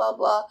bitch, blah, blah,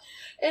 blah.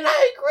 And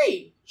I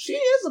agree. She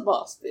is a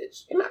boss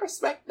bitch. And I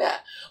respect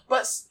that.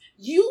 But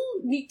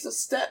you need to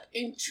step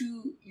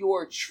into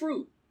your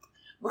truth.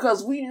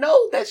 Because we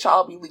know that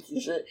y'all be leaking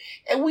shit.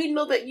 And we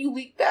know that you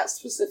leaked that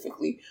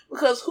specifically.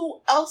 Because who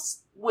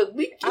else would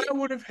leak it? I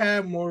would have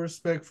had more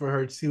respect for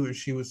her, too, if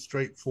she was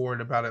straightforward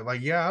about it.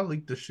 Like, yeah, I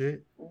leaked the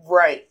shit.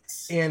 Right.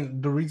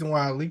 And the reason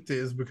why I leaked it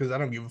is because I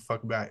don't give a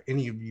fuck about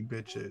any of you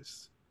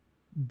bitches.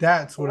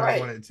 That's what I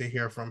wanted to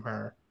hear from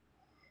her.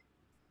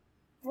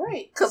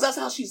 Right. Because that's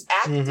how she's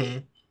acting. Mm-hmm.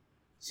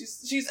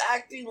 She's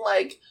acting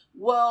like,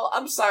 well,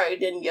 I'm sorry,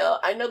 Danielle.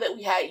 I know that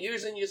we had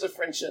years and years of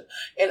friendship,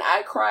 and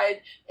I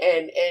cried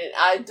and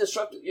I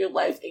disrupted your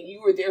life, and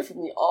you were there for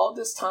me all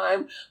this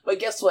time. But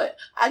guess what?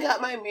 I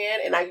got my man,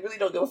 and I really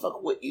don't give a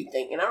fuck what you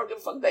think, and I don't give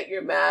a fuck that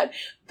you're mad.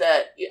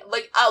 That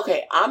like,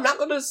 okay, I'm not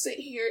gonna sit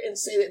here and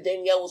say that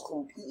Danielle was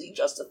completely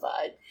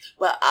justified,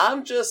 but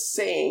I'm just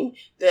saying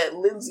that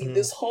Lindsay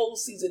this whole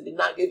season did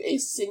not give a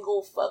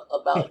single fuck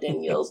about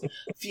Danielle's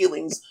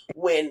feelings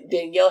when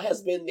Danielle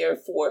has been there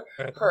for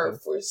her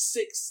for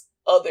 6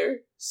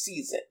 other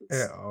seasons.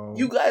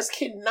 You guys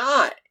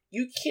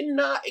you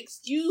cannot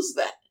excuse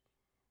that.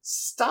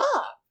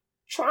 Stop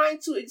trying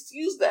to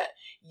excuse that.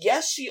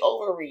 Yes, she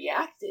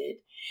overreacted.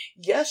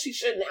 Yes, she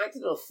shouldn't have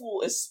acted a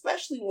fool,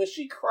 especially when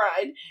she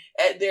cried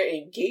at their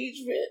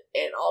engagement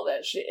and all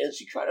that shit. And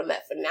she cried on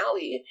that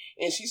finale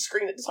and she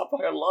screamed at the top of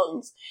her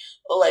lungs,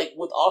 like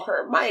with all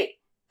her might.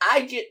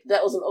 I get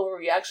that was an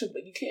overreaction,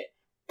 but you can't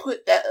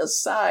put that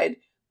aside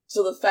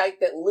to the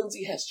fact that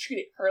Lindsay has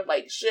treated her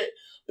like shit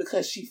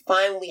because she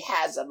finally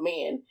has a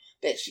man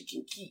that she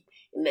can keep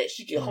and that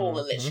she can hold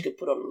and that she can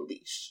put on the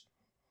leash.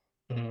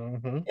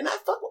 And I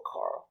fuck with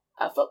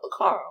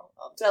Carl.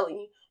 I'm telling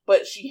you.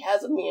 But she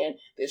has a man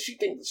that she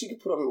thinks that she can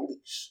put on the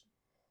leash.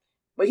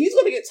 But he's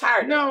going to get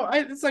tired. No,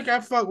 it's like I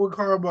fuck with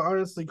Carl, but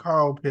honestly,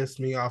 Carl pissed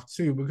me off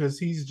too because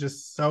he's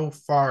just so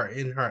far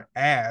in her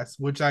ass,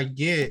 which I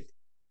get.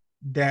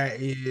 That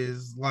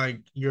is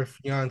like your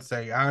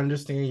fiance. I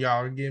understand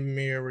y'all are getting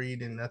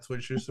married and that's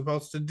what you're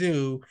supposed to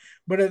do.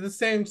 But at the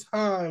same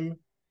time,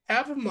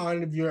 have a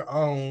mind of your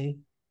own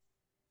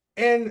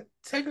and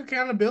take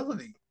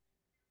accountability.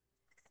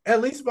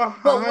 At least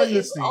behind but what the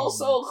is scenes.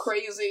 Also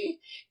crazy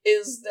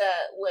is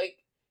that like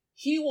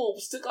he will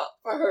stick up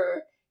for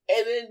her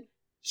and then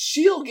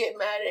she'll get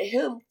mad at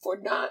him for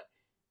not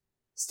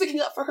sticking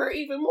up for her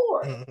even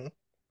more.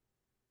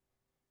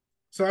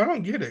 So I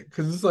don't get it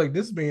because it's like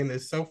this man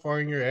is so far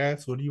in your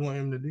ass. What do you want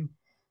him to do?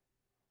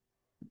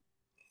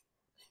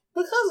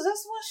 Because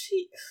that's what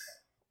she.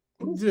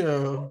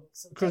 Yeah,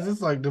 because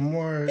it's like the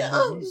more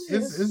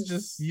it's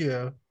just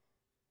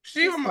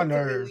She on my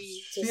nerves.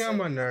 She on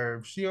my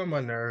nerves. She on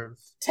my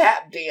nerves.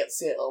 Tap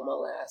dancing on my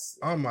last.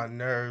 On my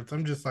nerves.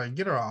 I'm just like,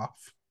 get her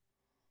off.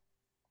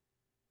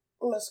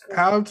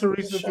 How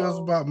Teresa feels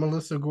about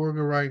Melissa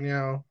Gorga right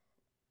now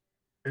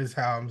is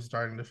how I'm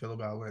starting to feel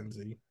about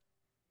Lindsay.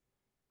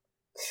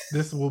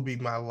 This will be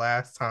my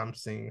last time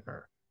seeing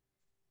her.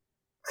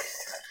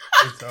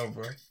 It's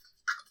over.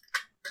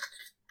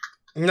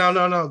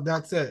 No.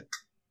 That's it.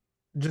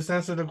 Just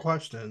answer the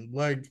question.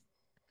 Like,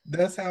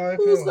 that's how I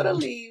feel. Who's gonna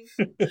leave?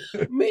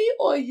 Me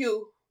or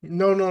you?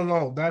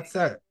 No. That's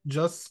it.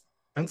 Just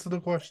answer the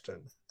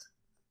question.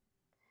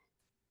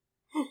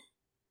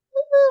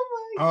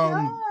 Oh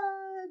my god,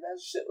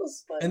 that shit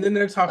was funny. And then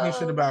they're talking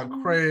shit about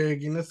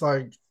Craig, and it's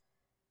like,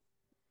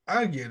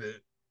 I get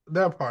it.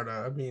 That part,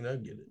 I get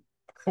it.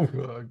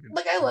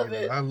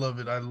 I love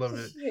it. I love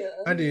it. Yeah,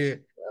 I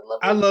did.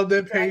 I love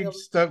that Paige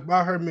stuck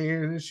by her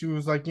man, and she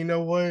was like, you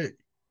know what?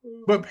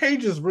 But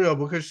Paige is real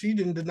because she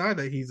didn't deny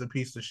that he's a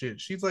piece of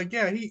shit. She's like,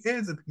 yeah, he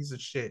is a piece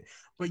of shit.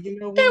 But you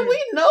know what? And we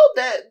know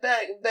that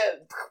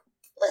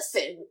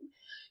listen,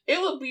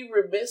 it would be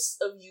remiss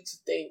of you to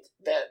think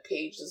that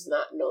Paige does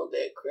not know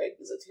that Craig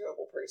is a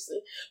terrible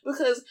person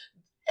because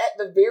at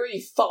the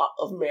very thought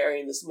of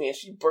marrying this man,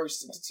 she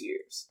burst into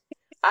tears.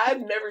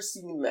 I've never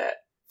seen that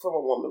from a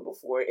woman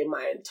before in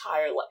my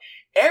entire life.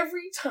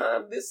 Every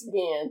time this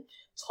man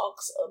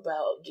talks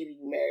about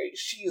getting married,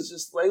 she is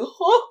just like,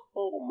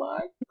 oh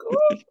my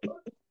god.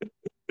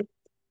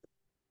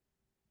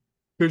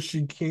 Because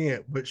she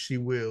can't, but she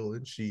will,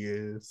 and she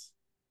is.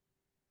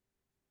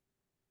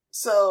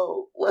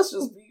 So let's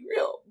just be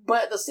real.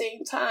 But at the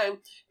same time,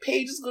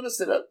 Paige is going to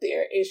sit up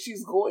there and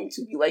she's going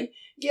to be like,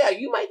 yeah,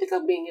 you might think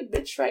I'm being a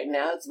bitch right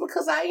now. It's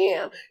because I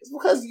am. It's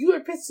because you are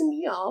pissing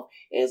me off.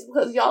 And it's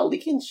because y'all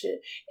leaking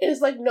shit. And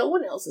it's like no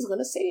one else is going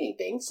to say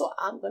anything. So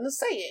I'm going to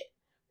say it.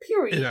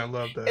 Period. And I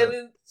love that. And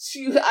then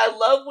I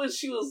love when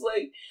she was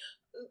like,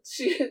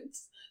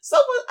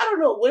 someone, I don't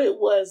know what it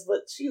was,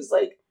 but she was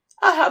like,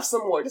 I have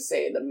some more to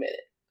say in a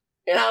minute.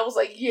 And I was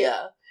like,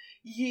 yeah,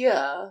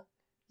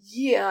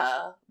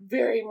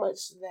 very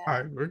much that. I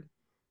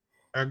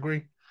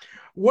agree.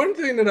 One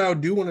thing that I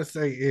do want to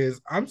say is,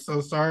 I'm so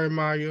sorry,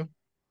 Maya.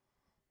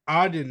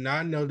 I did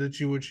not know that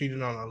you were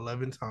cheated on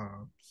 11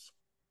 times.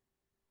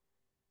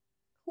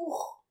 Ooh.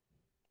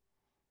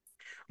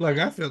 Like,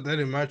 I felt that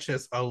in my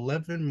chest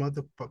 11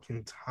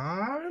 motherfucking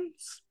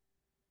times.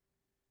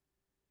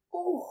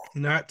 Ooh.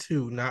 Not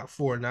 2, not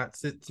 4, not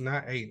 6,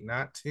 not 8,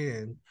 not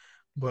 10.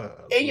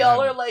 But and y'all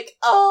are like,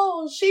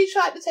 oh, she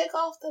tried to take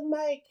off the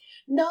mic.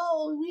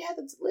 No, we had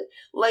to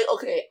like,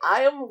 okay,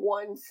 I am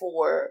one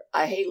for,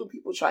 I hate when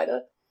people try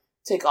to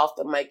take off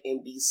the mic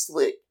and be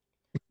slick.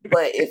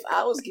 But if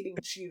I was getting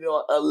cheated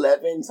on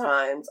 11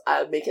 times,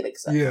 I'd make an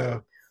exception. Yeah.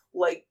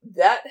 Like,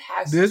 that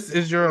has This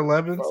is your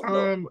 11th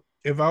time?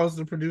 If I was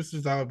the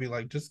producers, I would be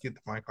like, just get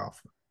the mic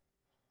off her.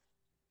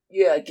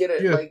 Yeah, get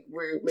it. Yeah. Like,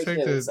 we're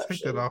making an exception.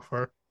 Take that off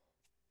her.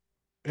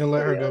 And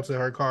let her go to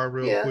her car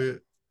real quick.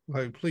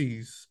 Like,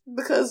 please.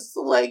 Because,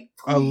 like,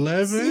 please.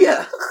 11?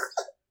 Yeah.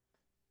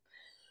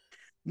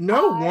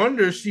 No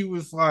wonder she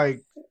was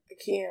like, I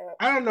can't.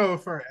 I don't know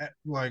if her,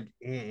 like,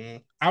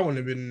 I wouldn't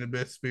have been in the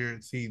best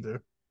spirits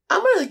either.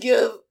 I'm going to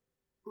give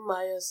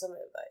Maya some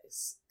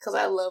advice. Because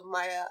I love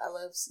Maya. I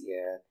love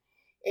Sierra.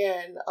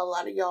 And a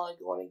lot of y'all are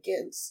going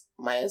against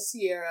Maya,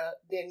 Sierra,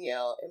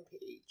 Danielle, and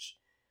Paige.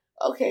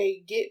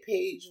 Okay, get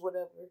Paige,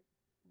 whatever.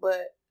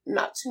 But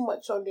not too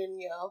much on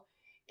Danielle.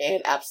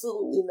 And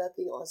absolutely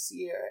nothing on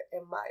Sierra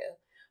and Maya.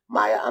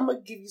 Maya, I'm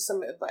going to give you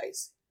some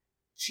advice.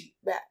 Cheat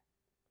back.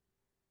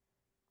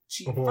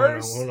 Cheat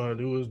first. All I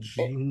do is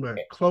cheat back.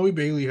 Chloe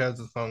Bailey has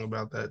a song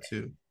about that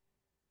too.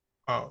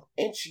 Oh.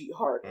 And cheat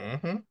harder.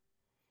 Mm-hmm.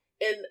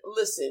 And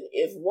listen,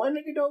 if one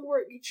nigga don't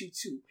work, get you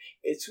two.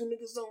 If two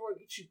niggas don't work,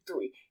 get you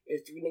three.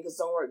 If three niggas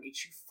don't work,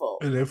 get you four.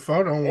 And if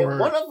four don't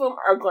work, one of them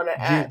are gonna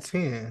get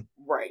 10.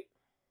 Right.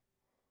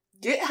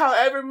 Get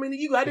however many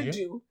you gotta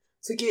do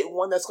to get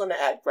one that's gonna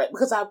act right.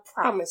 Because I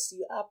promise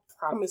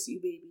you,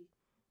 baby.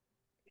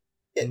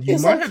 You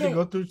might have to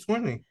go through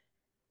 20.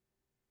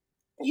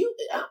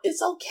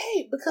 It's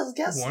okay, because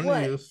guess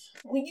what?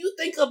 When you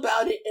think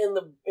about it in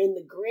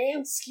the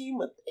grand scheme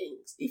of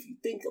things, if you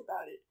think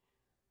about it,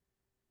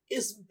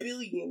 it's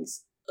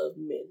billions of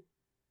men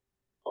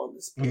on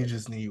this planet. You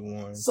just need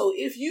one. So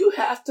if you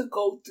have to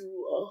go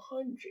through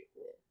 100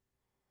 men,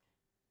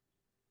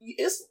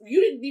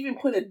 you didn't even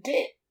put a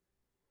dent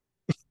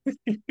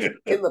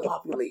in the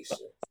population.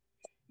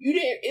 You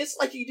didn't. It's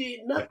like you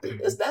did nothing.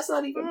 That's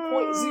not even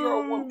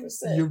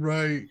 0.01%. You're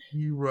right.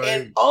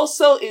 And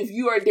also, if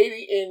you are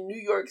dating in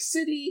New York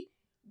City,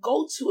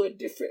 go start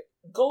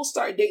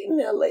dating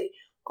in LA.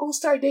 Go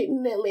start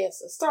dating in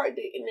Atlanta. Start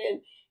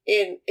dating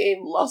in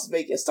Las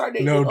Vegas. Start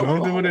dating in Oklahoma.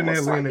 Don't do it in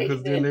Atlanta,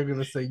 because then they're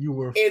gonna say you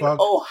were in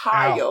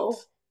Ohio.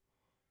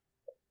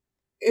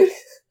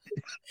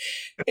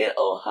 In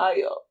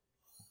Ohio.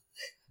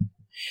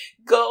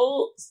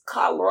 Go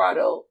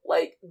Colorado.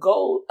 Like,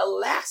 go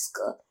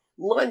Alaska.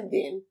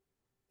 London,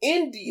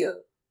 India,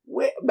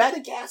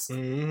 Madagascar.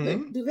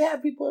 Mm-hmm. Do they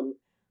have people in?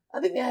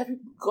 I think they have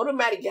people. Go to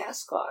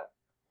Madagascar.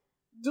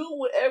 Do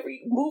whatever.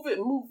 Move it.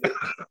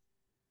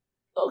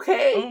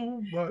 Okay?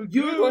 Oh my God.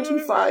 You're going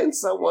to find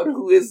someone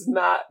who is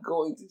not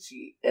going to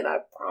cheat. And I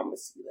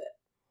promise you that.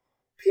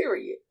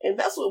 Period. And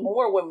that's what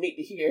more women need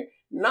to hear.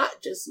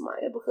 Not just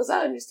Maya. Because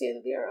I understand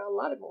that there are a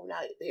lot of women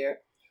out there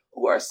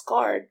who are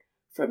scarred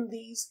from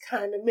these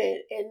kind of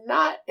men, and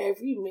not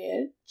every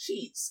man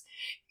cheats.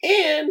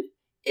 And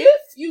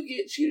if you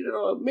get cheated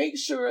on, make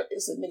sure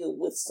it's a nigga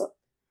with something.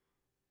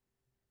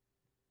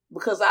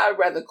 Because I'd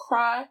rather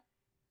cry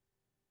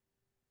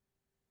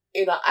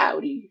in an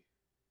Audi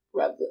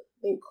rather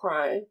than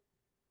crying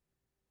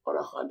on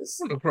a Honda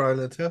Civic. I'm gonna cry in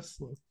a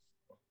Tesla.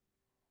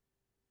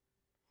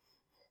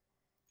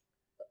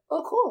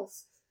 Of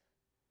course.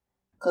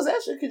 Because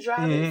that shit could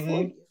drive it for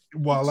you.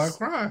 While I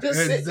cry.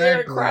 Just sit there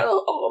and cry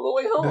all the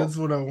way home. That's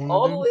what I want to do.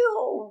 All the way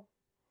home.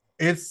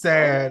 It's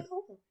sad.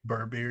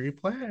 Burberry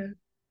plaid.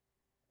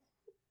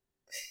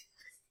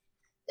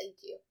 Thank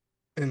you.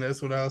 And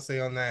that's what I'll say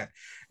on that.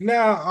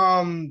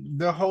 Now,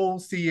 the whole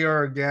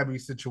Sierra Gabby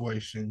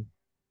situation.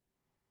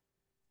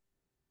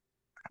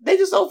 They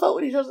just don't fuck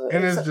with each other.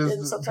 And it's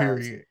just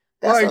period.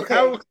 That's like,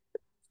 okay.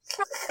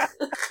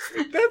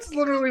 That's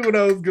literally what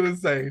I was gonna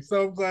say.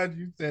 So I'm glad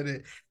you said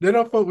it. They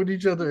don't fuck with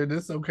each other, and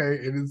it's okay.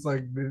 And it's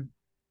like,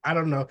 I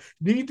don't know.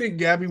 Do you think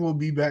Gabby will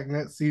be back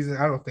next season?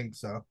 I don't think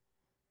so.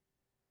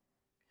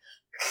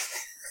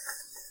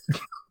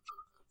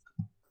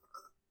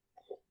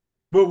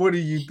 But what do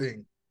you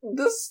think?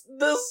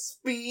 The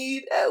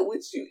speed at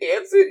which you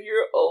answered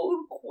your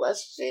own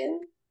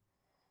question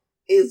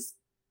is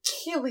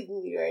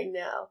killing me right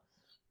now.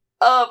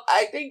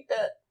 I think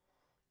that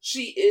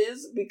she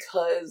is,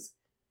 because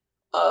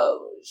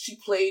she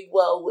played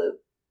well with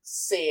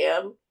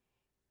Sam,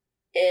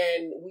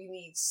 and we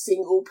need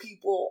single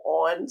people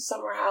on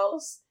Summer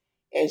House,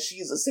 and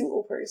she's a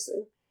single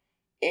person.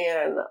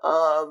 And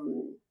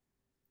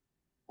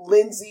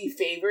Lindsay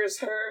favors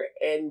her,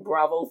 and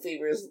Bravo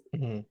favors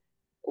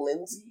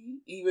Lindsay,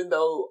 even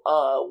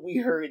though we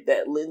heard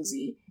that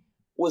Lindsay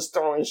was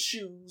throwing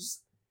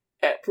shoes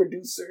at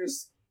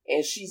producers,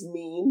 and she's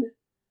mean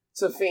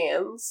to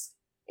fans,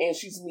 and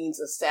she's mean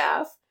to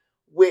staff,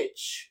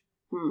 which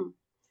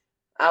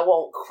I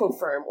won't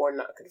confirm or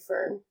not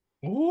confirm.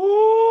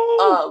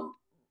 Ooh.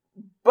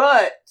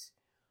 But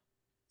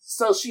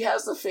so she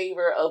has the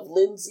favor of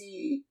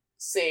Lindsay,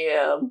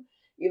 Sam.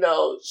 You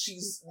know,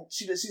 she's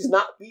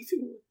not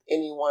beefing with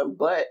anyone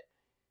but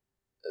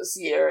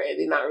Sierra, and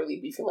they're not really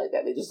beefing like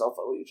that. They just don't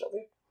fuck with each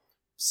other.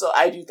 So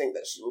I do think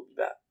that she will be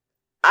back.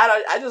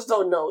 I just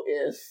don't know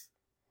if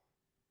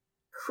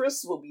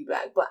Chris will be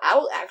back, but I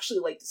would actually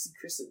like to see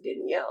Chris and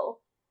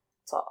Danielle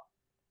talk.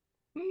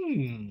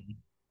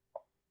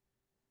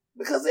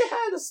 Because they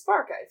had a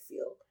spark, I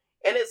feel.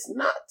 And it's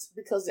not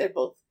because they're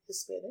both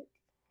Hispanic.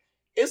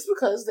 It's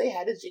because they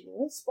had a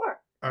genuine spark.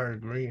 I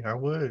agree. I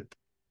would.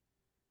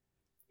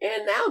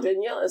 And now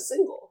Danielle is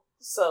single.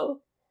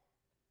 So,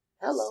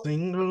 hello.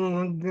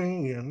 Single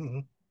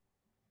again.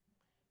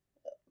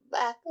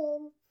 back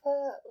on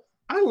the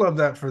I love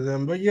that for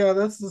them, but yeah,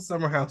 that's the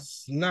summer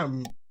house. Not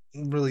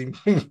really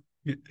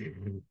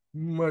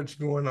much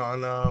going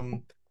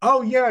on.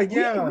 Oh yeah, we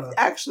yeah,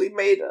 actually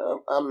made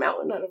a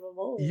mountain out of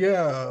a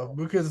yeah, molehill.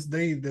 because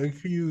they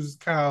accused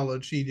Kyle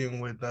of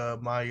cheating with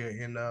Maya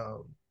and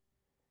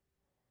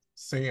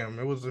Sam.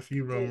 It was a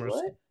few Wait, rumors.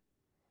 what?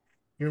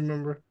 You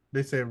remember?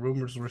 They said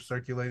rumors were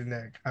circulating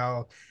that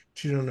Kyle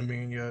cheated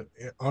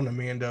on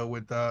Amanda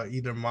with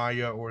either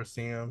Maya or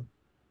Sam.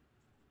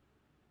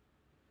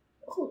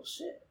 Oh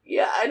shit!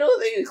 Yeah, I know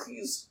they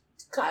accused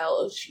Kyle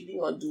of cheating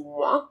on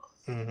Dumois,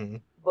 Mm-hmm.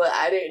 but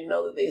I didn't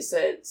know that they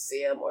said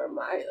Sam or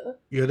Maya.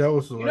 Yeah, that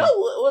was You like know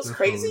what was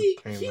before it crazy?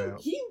 came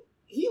out.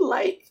 He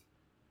like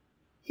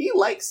he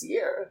likes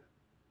Sierra.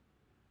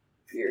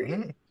 Period.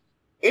 Mm.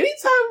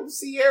 Anytime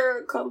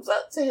Sierra comes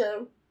up to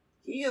him,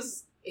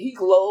 he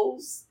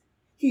glows.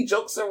 He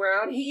jokes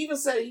around. He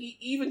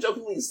even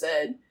jokingly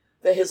said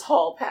that his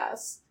hall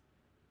pass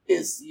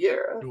is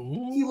Sierra.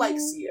 He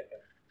likes Ooh. Sierra,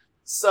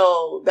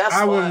 so that's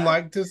I wouldn't why.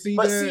 like to see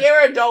But that.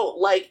 Sierra don't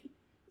like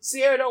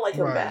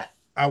him Right. back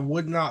I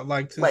would not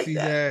like to like see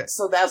that. that,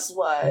 So that's but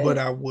why.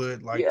 I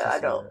would like Yeah, to I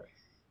see don't. that.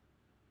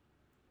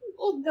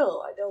 Oh no,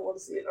 I don't want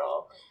to see it at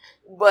all.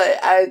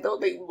 But I don't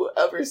think we'll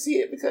ever see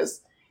it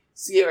because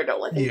Sierra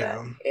don't like him back,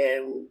 Yeah.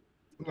 and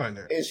Like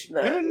that. she's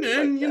not And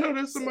really like you know that.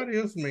 that's So somebody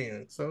else's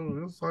man.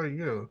 So it's like,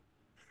 yeah.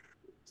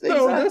 So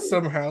that's exactly.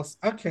 Summer House.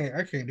 I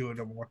can't do it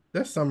no more.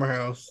 That's Summer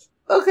House.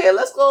 Okay,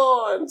 let's go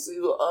on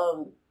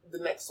to the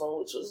next one,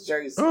 which was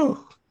Jersey.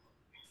 Oh.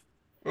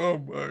 Oh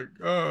my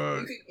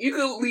god. You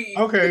could lead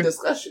the Okay.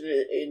 discussion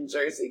in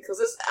Jersey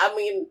because it's. I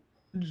mean,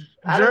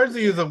 I don't.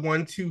 Jersey is a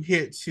 1-2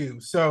 hit too.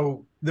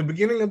 So the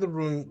beginning of the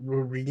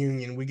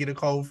reunion, we get a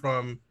call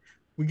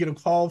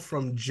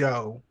from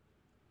Joe.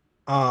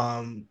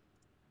 Um,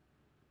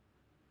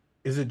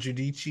 is it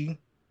Judici?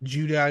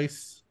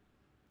 Judice?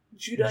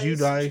 Judice?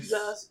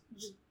 Judas,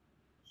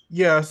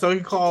 Yeah. So he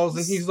calls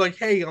and he's Judice. like,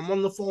 "Hey, I'm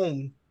on the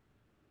phone.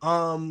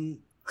 Um,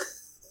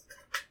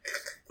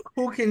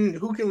 who can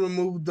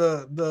remove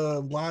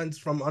the lines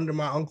from under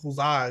my uncle's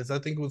eyes? I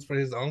think it was for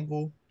his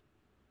uncle,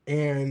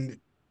 and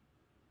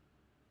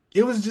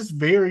it was just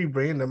very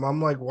random.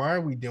 I'm like, why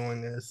are we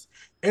doing this?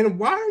 And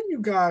why are you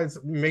guys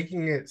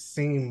making it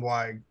seem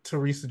like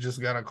Teresa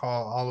just got a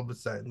call all of a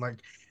sudden?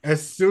 Like,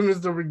 as soon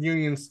as the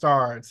reunion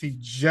starts, he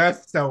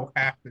just so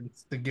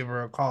happens to give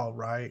her a call,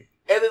 right?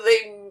 And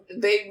then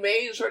they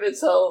made sure to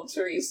tell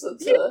Teresa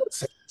to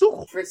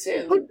So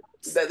pretend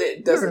that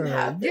it doesn't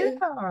happen.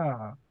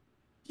 yeah.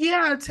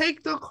 Yeah,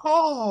 take the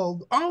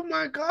call. Oh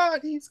my God,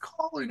 he's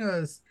calling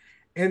us.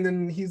 And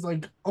then he's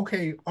like,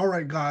 okay, all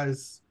right,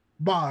 guys,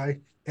 bye.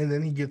 And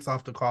then he gets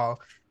off the call.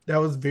 That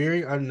was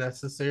very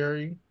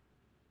unnecessary.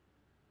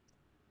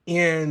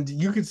 And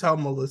you could tell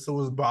Melissa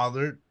was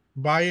bothered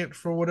by it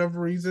for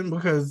whatever reason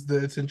because the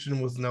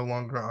attention was no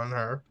longer on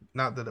her.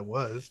 Not that it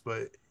was,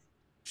 but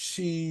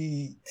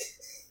she,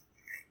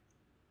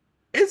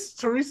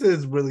 Teresa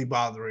is really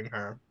bothering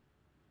her.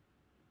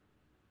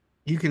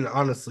 You can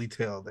honestly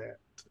tell that.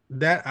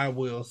 That I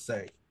will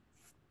say.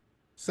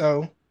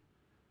 So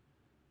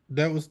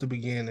that was the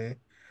beginning.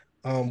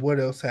 What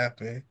else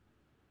happened?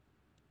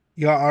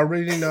 Y'all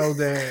already know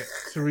that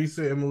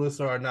Teresa and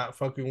Melissa are not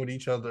fucking with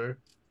each other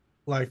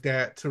like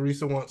that.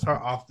 Teresa wants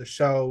her off the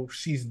show.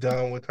 She's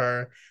done with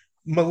her.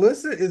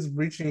 Melissa is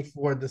reaching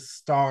for the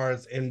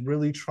stars and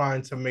really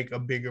trying to make a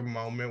bigger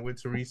moment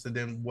with Teresa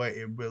than what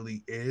it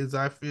really is,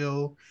 I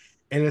feel.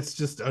 And it's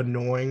just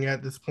annoying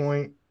at this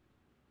point.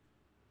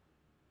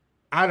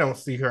 I don't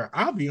see her.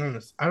 I'll be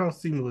honest. I don't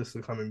see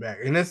Melissa coming back.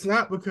 And it's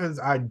not because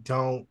I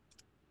don't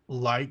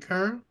like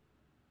her.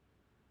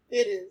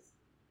 It is.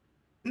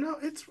 No,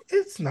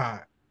 it's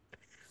not.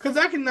 Because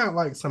I cannot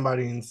like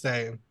somebody and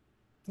say,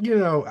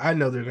 I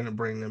know they're gonna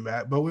bring them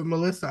back. But with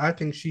Melissa, I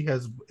think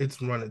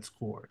it's run its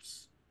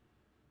course.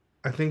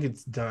 I think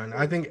it's done.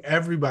 I think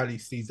everybody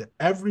sees it.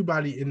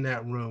 Everybody in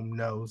that room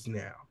knows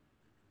now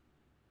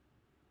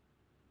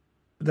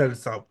that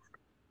it's over.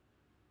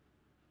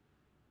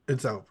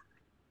 It's over.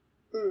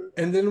 Mm.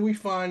 And then we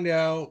find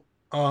out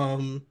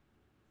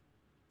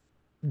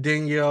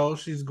Danielle,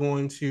 she's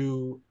going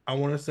to, I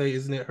want to say,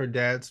 isn't it her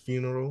dad's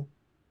funeral?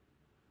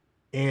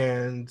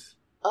 And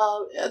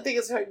I think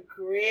it's her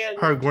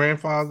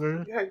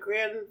grandfather. her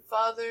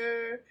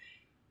grandfather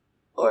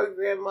or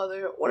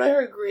grandmother, one of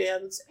her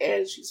grands,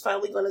 and she's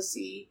finally going to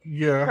see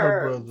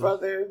her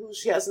brother, who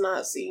she has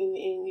not seen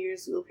in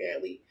years, who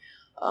apparently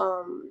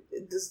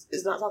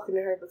is not talking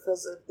to her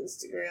because of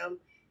Instagram,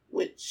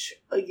 which,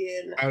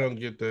 again, I don't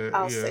get that.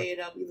 I'll say it,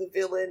 I'll be the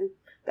villain.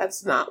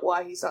 That's not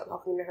why he's not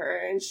talking to her,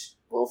 and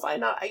we'll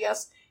find out, I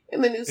guess,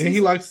 in the new season. And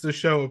he likes the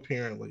show,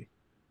 apparently.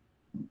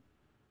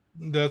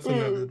 That's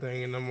another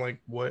thing, and I'm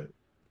like, what?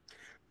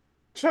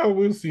 Child,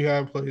 we'll see how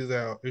it plays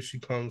out if she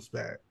comes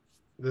back.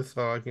 That's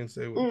all I can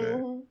say with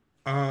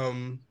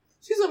that.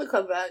 She's gonna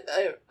come back.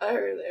 I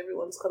heard that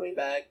everyone's coming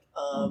back,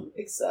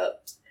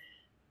 except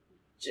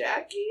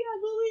Jackie,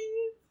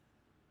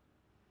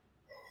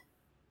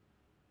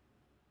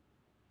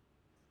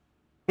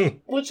 I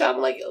Which I'm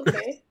like,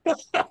 okay.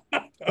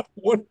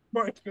 What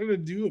am I gonna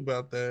do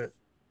about that?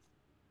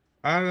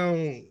 I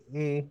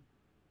don't.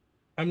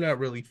 I'm not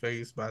really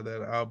fazed by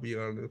that. I'll be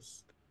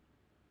honest.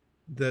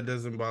 That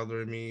doesn't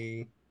bother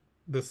me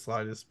the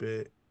slightest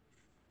bit.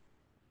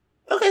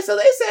 Okay, so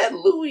they said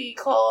Louis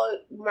called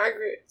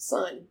Margaret's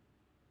son.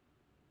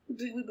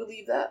 Do we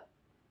believe that?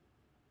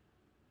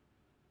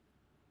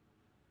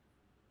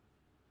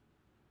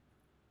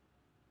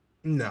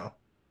 No.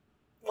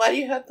 Why do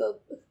you have to?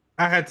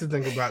 I had to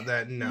think about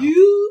that. No.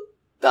 You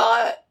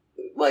thought,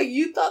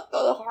 you thought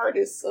the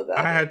hardest about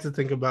I it. had to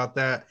think about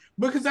that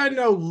because I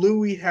know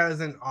Louis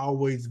hasn't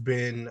always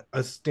been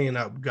a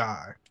stand-up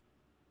guy.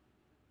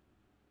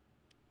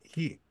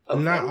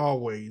 Not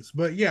always,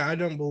 but yeah, I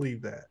don't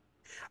believe that.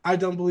 I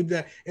don't believe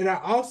that. And I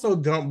also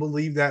don't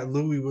believe that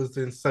Louis was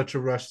in such a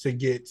rush to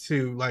get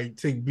to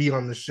be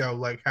on the show,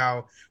 like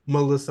how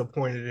Melissa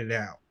pointed it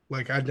out.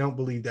 Like I don't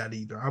believe that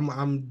either.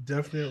 I'm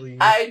definitely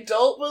I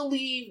don't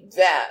believe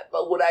that,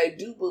 but what I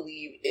do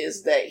believe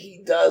is that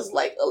he does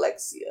like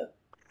Alexia.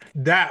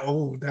 that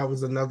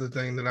was another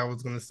thing that I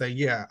was gonna say.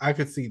 Yeah, I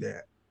could see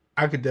that.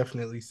 I could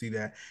definitely see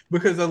that.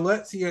 Because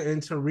Alexia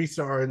and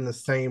Teresa are in the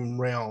same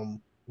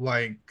realm.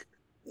 Like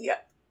Yeah.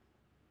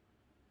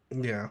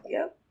 Yeah.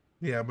 Yeah.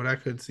 Yeah, but I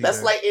could see that's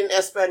that. like in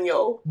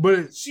Espanol.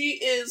 But she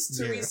is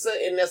Teresa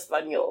in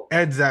Espanol.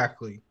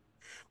 Exactly.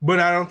 But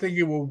I don't think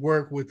it will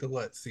work with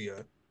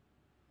Alexia.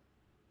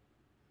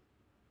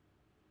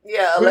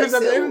 Yeah, because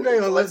at the end of the day,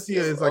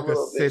 Alexia is like a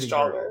city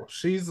girl.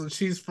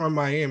 She's from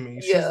Miami.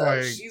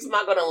 Yeah, she's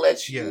not gonna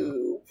let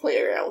you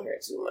play around here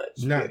too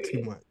much. Not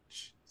too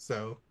much.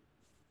 So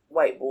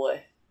white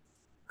boy,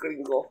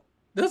 gringo.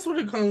 That's what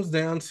it comes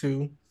down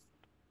to.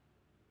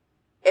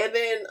 And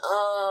then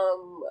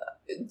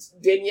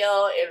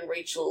Danielle and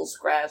Rachel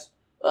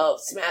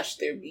smashed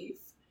their beef.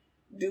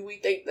 Do we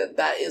think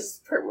that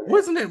is permanent?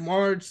 Wasn't it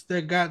Marge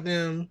that got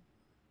them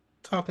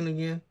talking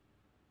again?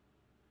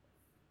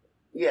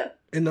 Yeah.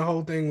 And the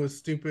whole thing was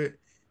stupid.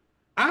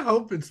 I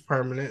hope it's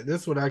permanent.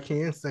 That's what I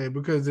can say,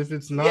 because if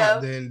it's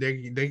not, then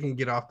they can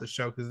get off the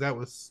show, because that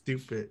was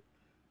stupid.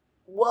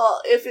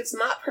 Well, if it's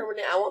not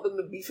permanent, I want them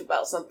to beef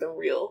about something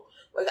real.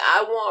 Like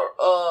I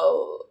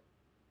want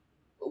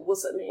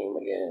what's her name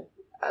again?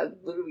 I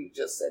literally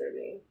just said her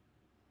name.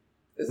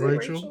 Is it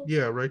Rachel?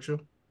 Yeah, Rachel.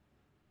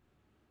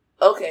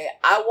 Okay,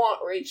 I want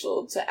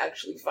Rachel to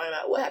actually find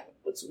out what happened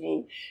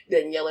between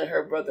Danielle and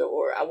her brother,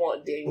 or I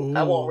want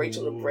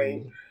Rachel to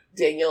bring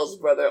Danielle's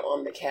brother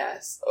on the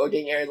cast, or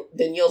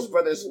Danielle's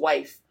brother's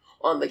wife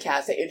on the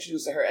cast, and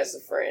introduce her as a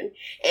friend,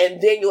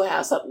 and then you'll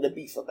have something to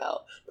beef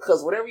about,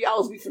 because whatever y'all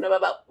was beefing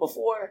about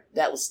before,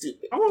 that was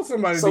stupid. I want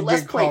somebody to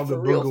get called the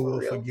Booger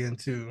Wolf again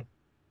too.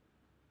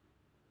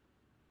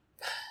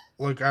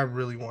 Like, I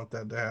really want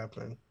that to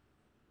happen.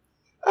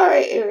 All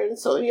right, Aaron.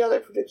 So, any other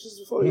predictions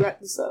before we wrap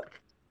this up?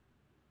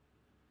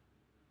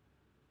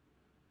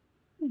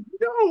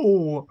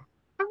 No,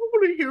 I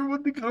want to hear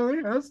what the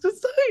guy has to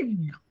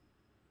say.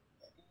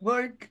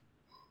 Like,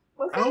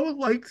 I would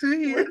like to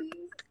hear.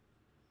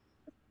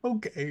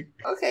 Okay.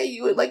 Okay,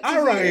 you would like to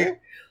hear. Right.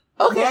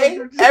 Okay,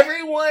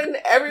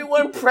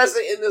 everyone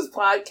present in this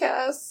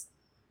podcast,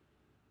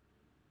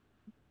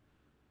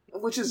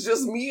 which is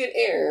just me and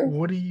Aaron.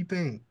 What do you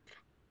think?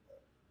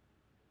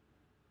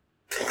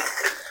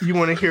 You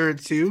want to hear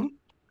it too?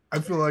 I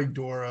feel like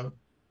Dora.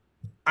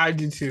 I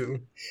do too.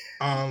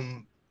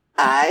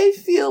 I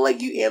feel like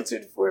you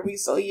answered for me,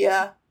 so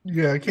yeah.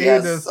 Yeah,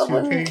 Kaya does too.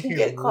 Kaya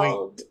can't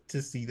wait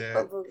to see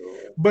that.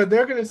 But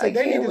they're gonna say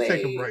they need to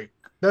take a break.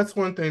 That's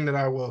one thing that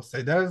I will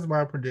say. That is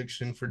my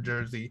prediction for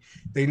Jersey.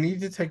 They need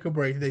to take a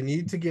break. They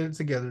need to get it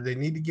together. They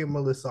need to get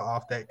Melissa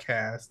off that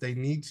cast. They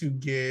need to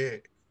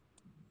get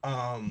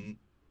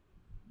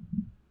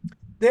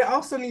they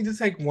also need to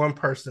take one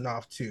person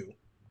off too.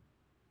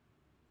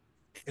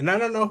 And I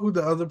don't know who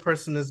the other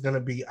person is gonna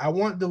be. I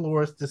want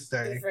Dolores to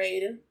stay.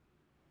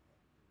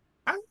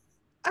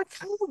 I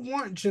kind of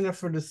want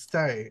Jennifer to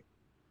stay.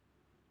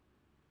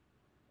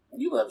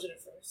 You love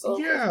Jennifer. So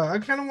yeah, I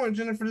kind of want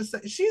Jennifer to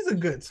stay. She's a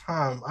good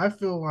time. I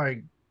feel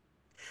like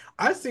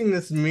I've seen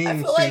this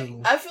meme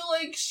too. I feel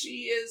like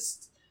she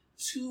is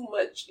too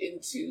much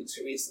into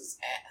Teresa's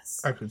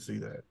ass. I could see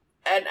that.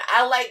 And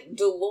I like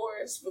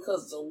Dolores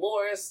because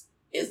Dolores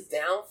is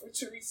down for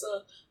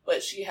Teresa,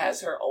 but she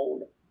has her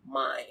own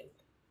mind.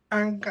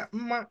 I got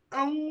my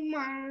own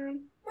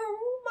mind.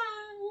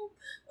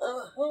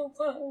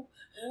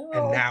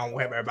 And now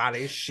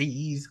everybody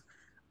sees.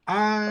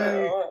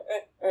 I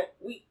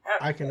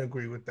can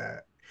agree with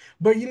that.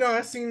 But you know,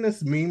 I seen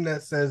this meme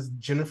that says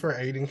Jennifer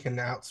Aiden can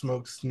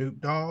outsmoke Snoop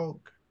Dogg.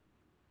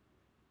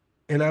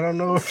 And I don't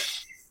know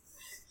if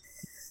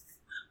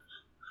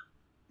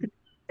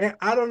and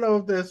I don't know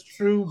if that's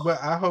true,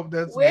 but I hope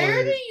that's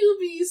where do you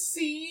be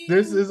seeing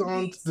this was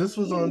on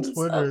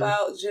Twitter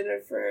about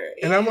Jennifer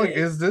Aiden. And I'm like,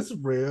 is this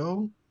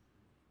real?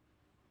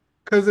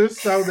 Because if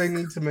so, they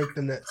need to make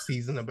the next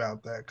season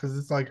about that. Because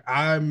it's like,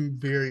 I'm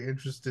very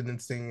interested in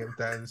seeing if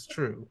that is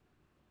true.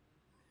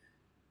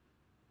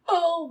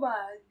 Oh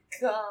my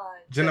God.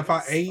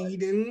 Jennifer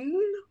Aiden.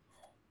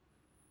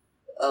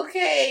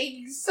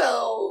 Okay,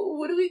 so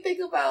what do we think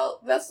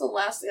about? That's the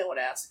last thing I want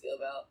to ask you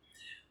about.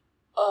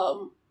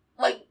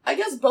 Like, I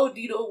guess Bo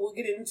Dietl will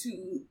get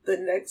into the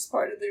next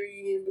part of the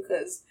reunion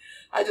because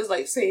I just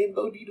like saying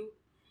Bo Dietl.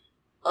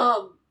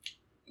 What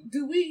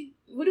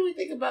do we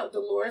think about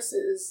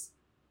Dolores's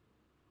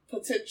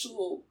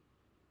potential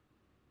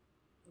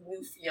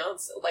new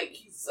fiance? Like,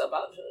 he's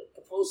about to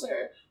propose to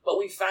her, but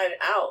we find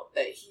out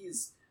that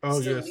he's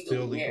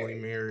still legally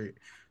married.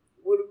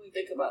 What do we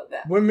think about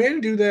that? When men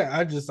do that,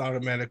 I just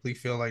automatically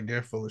feel like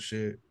they're full of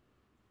shit.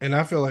 And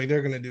I feel like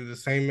they're gonna do the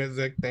same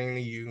exact thing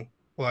to you.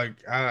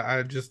 Like,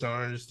 I just don't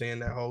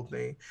understand that whole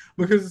thing.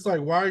 Because it's like,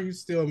 why are you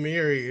still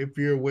married if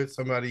you're with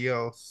somebody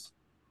else?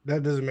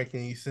 That doesn't make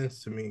any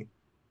sense to me.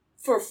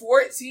 For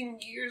 14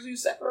 years you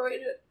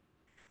separated?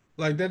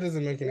 Like, that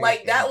doesn't make any sense.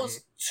 Like, that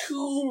was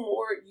 2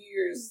 more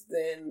years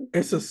than...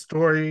 It's a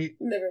story.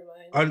 Never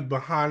mind.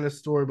 Behind the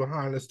story.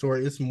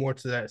 It's more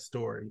to that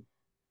story.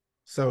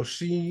 So And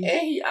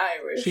he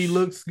Irish. She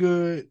looks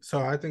good.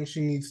 So I think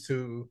she needs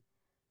to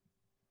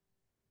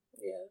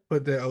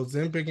put the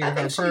Ozempic in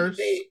her purse.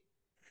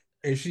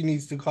 And she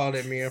needs to call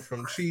that man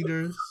from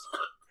Cheaters.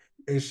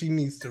 And she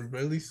needs to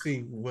really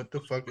see what the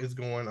fuck is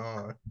going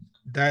on.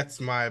 That's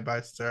my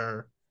advice to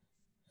her.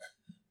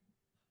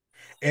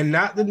 And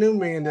not the new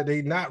man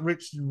not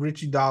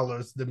Richie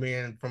Dollars, the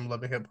man from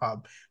Love and Hip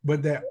Hop,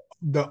 but the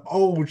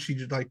old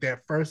Cheater, like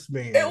that first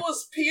man. It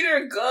was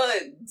Peter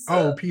Gunz.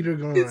 Oh, Peter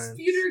Gunz. It's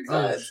Peter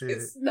Gunz. Oh,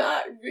 it's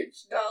not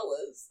Rich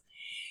Dollars.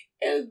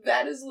 And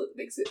that is what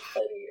makes it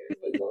funnier.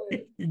 But go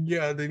ahead.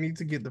 Yeah, they need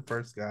to get the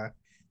first guy.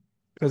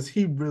 Because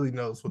he really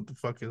knows what the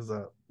fuck is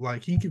up.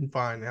 Like, he can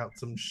find out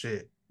some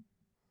shit.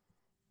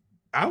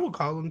 I would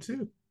call him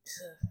too.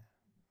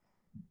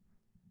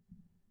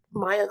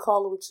 Maya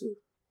call him too.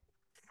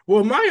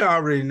 Well, Maya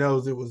already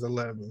knows it was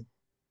 11.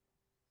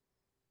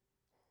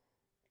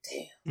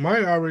 Damn.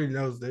 Maya already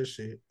knows this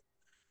shit.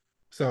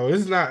 So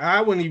it's not,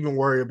 I wouldn't even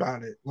worry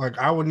about it. Like,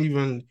 I wouldn't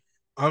even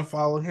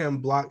unfollow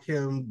him, block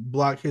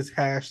his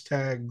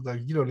hashtag. Like,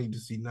 you don't need to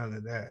see none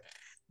of that.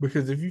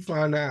 Because if you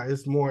find out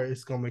it's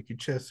gonna make your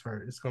chest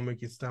hurt. It's gonna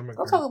make your stomach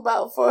hurt. I'm talking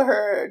about for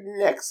her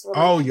next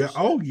relationship.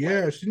 Oh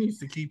yeah. She needs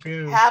to keep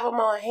him. Have him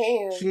on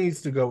hand. She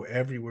needs to go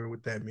everywhere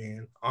with that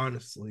man,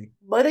 honestly.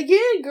 But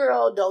again,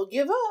 girl, don't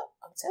give up.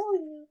 I'm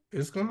telling you.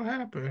 It's gonna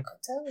happen. I'm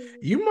telling you.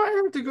 You might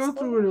have to go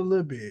through it a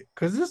little bit.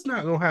 Because it's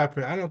not gonna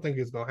happen. I don't think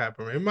it's gonna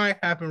happen. It might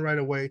happen right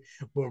away,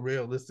 but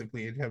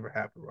realistically, it never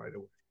happened right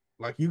away.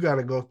 Like, you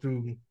gotta go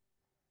through.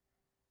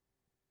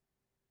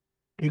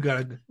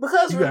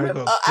 Because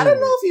remember, I don't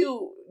know if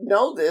you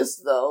know this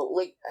though.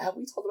 Like, have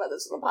we talked about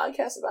this on the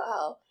podcast about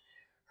how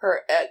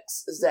her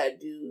ex is that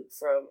dude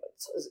from,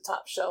 is it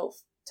Top Chef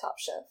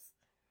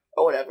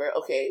or whatever?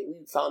 Okay,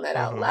 we found that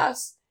out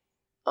last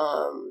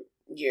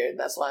year.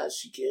 That's why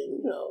she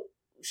can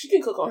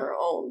cook on her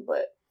own.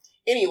 But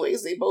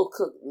anyways, they both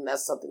cook, and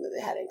that's something that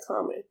they had in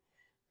common.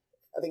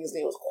 I think his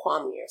name was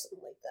Kwame or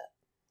something like that.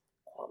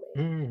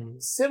 Kwame,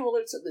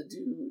 similar to the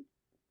dude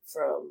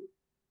from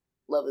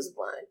Love is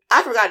Blind.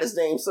 I forgot his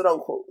name, so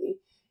don't quote me.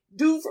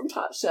 Dude from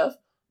Top Chef,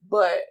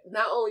 but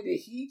not only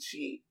did he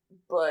cheat,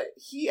 but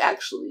he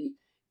actually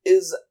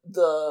is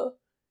the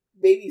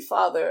baby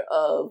father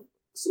of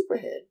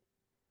Superhead.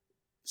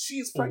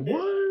 She's pregnant.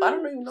 What? I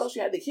don't even know if she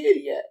had the kid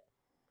yet.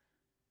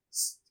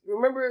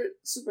 Remember,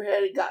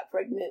 Superhead got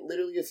pregnant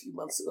literally a few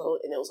months ago,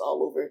 and it was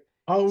all over.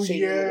 Oh,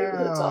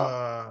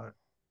 yeah.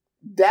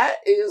 That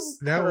was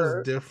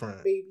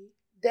different. Baby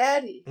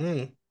daddy.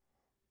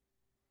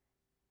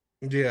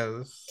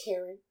 Yeah,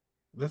 Karen.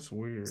 That's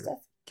weird.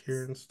 Steph.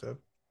 Karen Steph.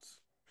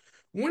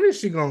 When is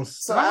she gonna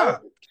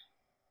stop?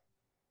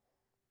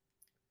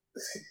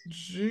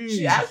 Jeez.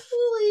 She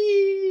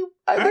actually.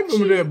 I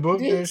remember that book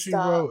that she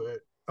wrote.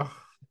 Oh,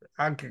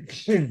 I can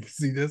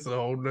see that's a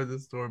whole nother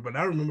story, but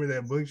I remember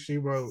that book she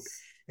wrote,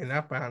 and I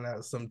found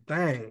out some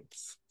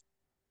things.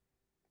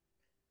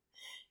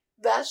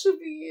 That should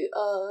be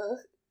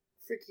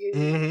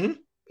freaking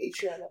Patreon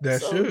episode.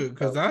 That should,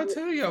 because I'll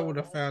tell you I would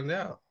have found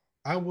out.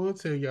 I will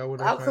tell you I would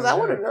have found out. Because I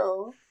want to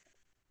know.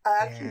 I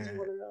actually do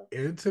want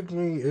to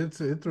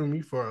know. It threw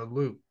me for a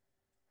loop.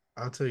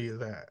 I'll tell you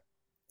that.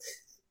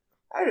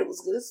 I heard it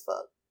was good as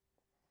fuck.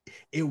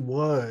 It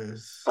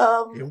was.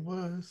 It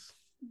was.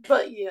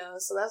 But yeah,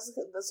 so that's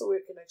a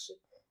weird connection.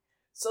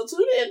 So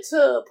tune in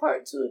to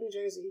part 2 in New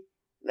Jersey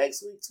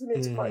next week. Tune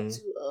in to part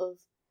 2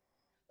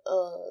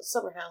 of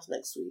Summer House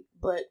next week.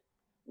 But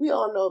we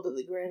all know that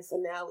the grand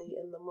finale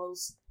and the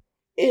most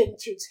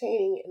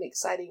entertaining and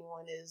exciting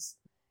one is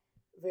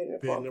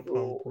Vanderpump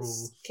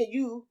Rules. Can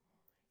you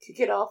kick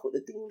it off with the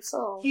theme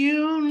song?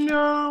 You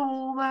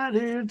know that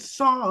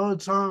it's our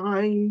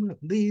time.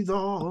 These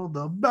are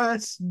the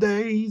best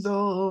days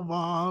of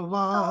our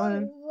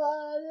life.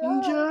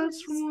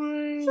 Just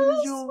raise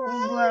your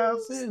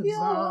glasses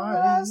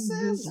high.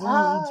 This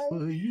one's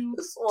for you.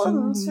 This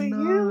one's for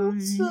you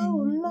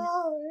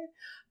tonight.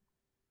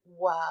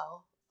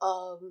 Wow.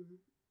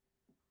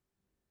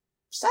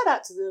 Shout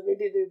out to them. They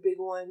did their big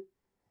one.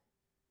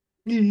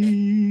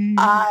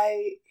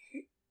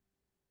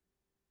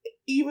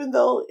 even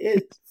though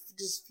it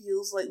just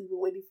feels like we've been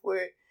waiting for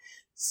it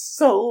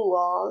so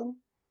long,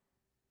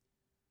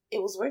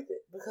 it was worth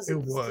it because it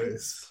was good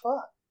as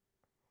fuck.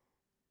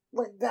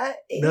 Like that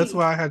age. That's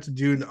why I had to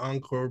do an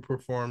encore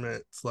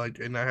performance, like,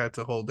 and I had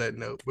to hold that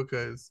note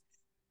because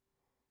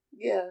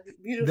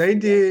they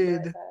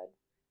did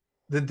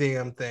the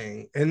damn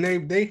thing, and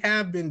they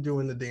have been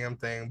doing the damn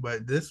thing,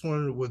 but this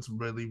one was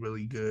really,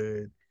 really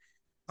good.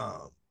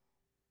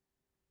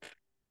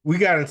 We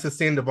got into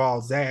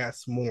Sandoval's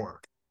ass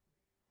more.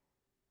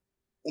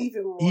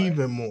 Even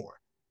more.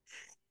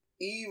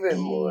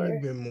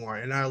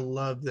 And I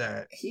love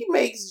that. He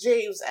makes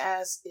James'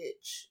 ass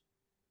itch.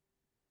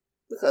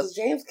 Because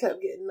James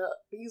kept getting up.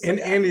 He's and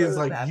Andy is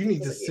like, you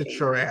need to sit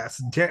your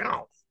ass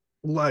down.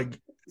 Like,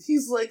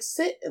 he's like,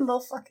 sit in the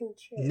fucking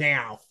chair.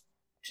 Now.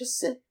 Just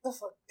sit the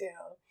fuck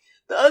down.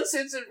 The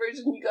uncensored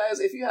version, you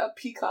guys, if you have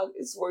Peacock,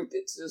 it's worth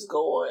it to just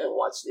go on and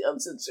watch the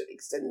uncensored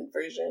extended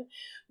version.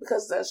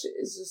 Because that shit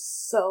is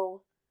just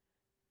so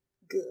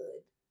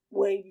good.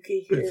 When you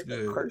can hear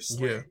the curse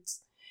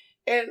words.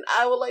 And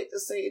I would like to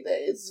say that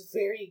it's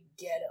very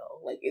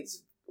ghetto. Like,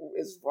 it's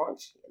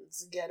raunchy and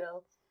it's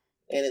ghetto.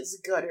 And it's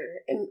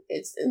gutter, and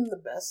it's in the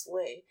best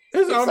way.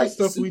 It's all the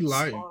stuff we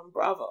like on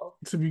Bravo.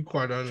 To be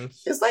quite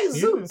honest, it's like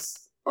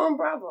Zeus on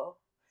Bravo.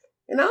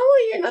 And I don't want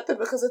to hear nothing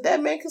because if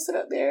that man can sit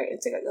up there and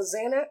take like a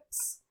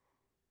Xanax,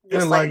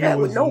 and like that,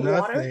 it was no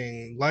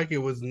nothing, water, like it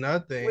was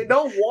nothing with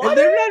no water, and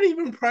they're not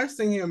even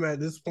pressing him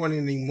at this point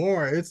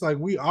anymore. It's like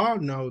we all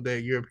know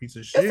that you're a piece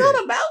of shit. It's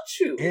not about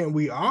you, and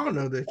we all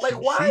know that like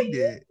you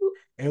cheated,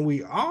 and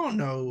we all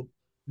know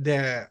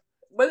that.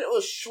 But it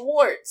was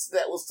Schwartz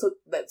that took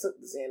the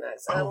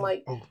Xanax. And I'm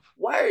like,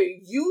 why are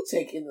you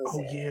taking the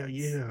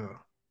Xanax?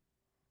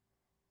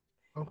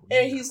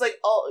 And he's like,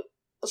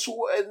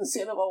 Schwartz, and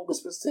Sandoval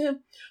whispers to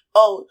him,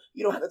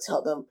 you don't have to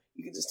tell them.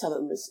 You can just tell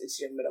them it's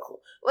your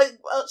medical. Like,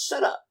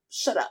 shut up.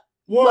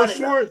 Well,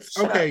 Schwartz,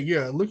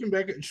 looking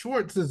back at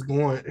Schwartz is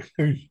going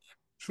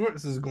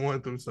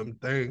through some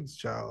things,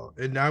 child.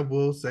 And I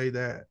will say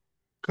that.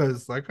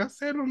 Because, like I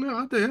said on the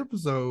other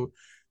episode,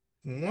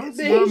 once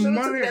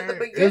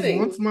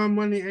my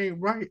money ain't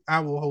right,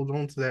 I will hold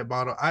on to that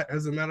bottle.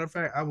 As a matter of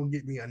fact, I will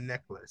get me a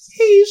necklace.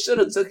 He should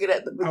have took it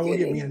at the beginning. I will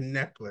get me a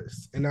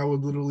necklace, and I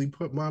would literally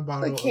put my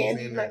bottle of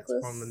Xanax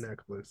on the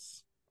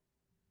necklace.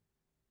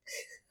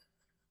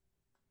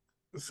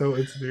 So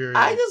it's very.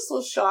 I just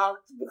was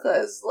shocked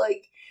because,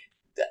 like,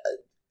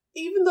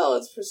 even though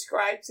it's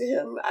prescribed to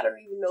him, I don't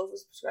even know if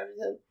it's prescribed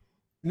to him.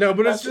 No,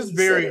 but it's just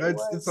very,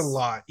 it's a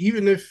lot.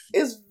 Even if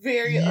it's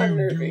very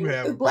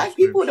unnerving. Black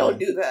people don't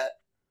do that.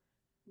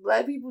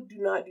 Black people do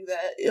not do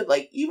that.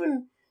 Like,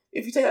 even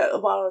if you take a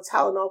bottle of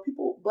Tylenol,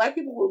 black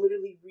people will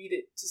literally read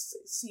it to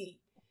see.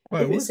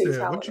 Wait, what's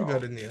that? What you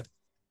got in there?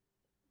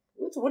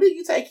 What are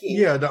you taking?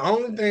 Yeah, the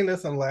only thing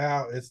that's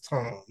allowed is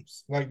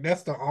Tums. Like,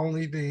 that's the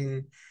only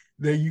thing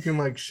that you can,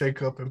 like,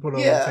 shake up and put on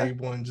the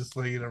table and just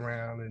lay it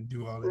around and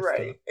do all this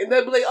stuff. And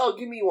they'll be like,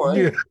 give me one.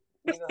 Yeah.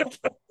 You know?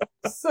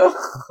 So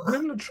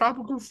them the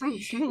tropical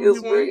fruit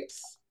smoothie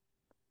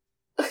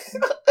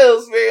it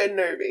was very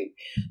unnerving,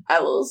 I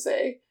will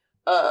say.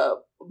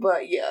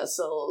 But yeah,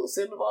 so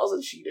Sandoval's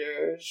a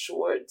cheater.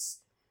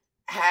 Schwartz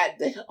had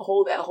to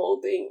hold that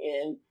whole thing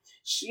in.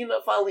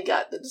 Sheena finally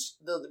got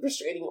the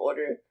restraining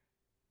order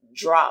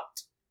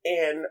dropped,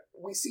 and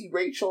we see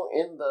Rachel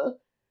in the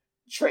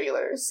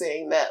trailer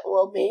saying that,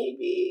 well,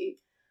 maybe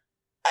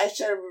I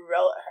should have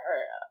wrote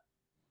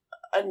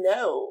her a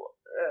note.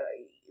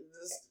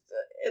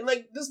 And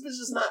like, this bitch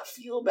does not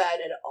feel bad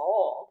at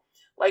all.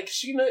 Like,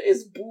 Sheena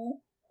is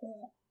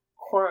boo-hoo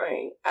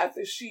crying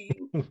after she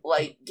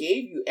like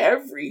gave you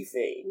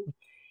everything,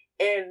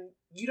 and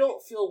you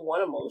don't feel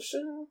one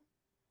emotion.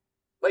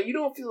 Like, you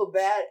don't feel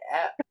bad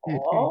at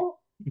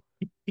all.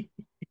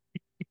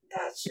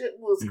 That shit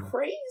was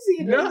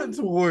crazy. Not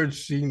towards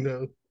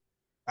Sheena.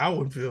 I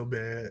would feel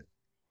bad.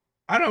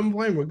 I don't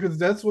blame her because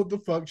that's what the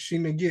fuck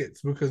Sheena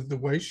gets. Because the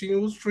way Sheena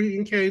was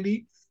treating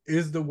Katie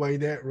is the way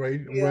that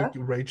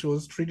Rachel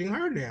is treating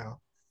her now.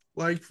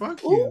 Like,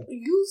 fuck you.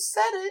 You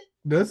said it.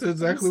 That's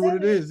exactly what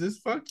it is. It's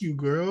fuck you,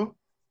 girl.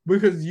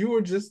 Because you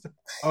were just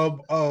a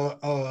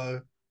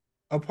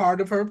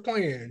part of her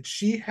plan.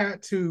 She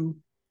had to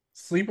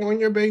sleep on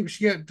your baby.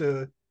 She had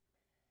to,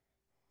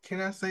 can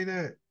I say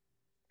that?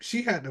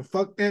 She had to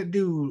fuck that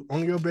dude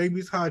on your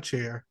baby's high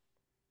chair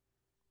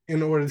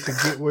in order to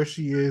get where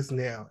she is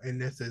now.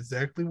 And that's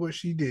exactly what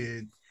she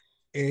did.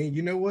 And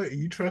you know what?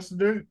 You trusted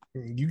her.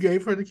 You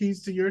gave her the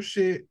keys to your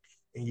shit.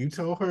 And you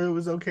told her it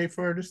was okay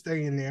for her to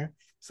stay in there.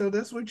 So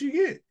that's what you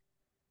get.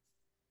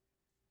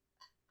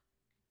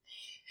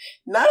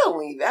 Not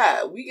only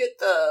that, we get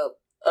the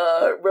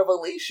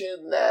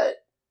revelation that,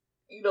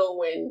 you know,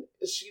 when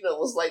Sheena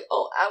was like,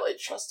 I would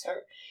trust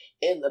her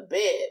in the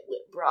bed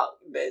with Brock,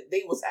 that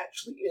they was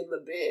actually in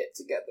the bed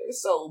together.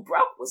 So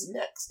Brock was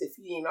next if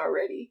he ain't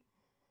already.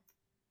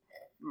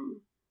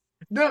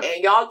 No.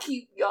 And y'all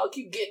keep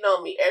getting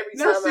on me every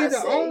time I say.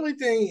 The only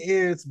thing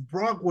is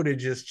Brock would have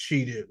just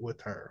cheated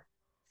with her.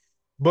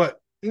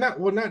 But not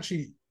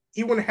cheat.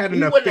 he wouldn't have had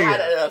He an wouldn't have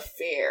affair. had an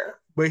affair.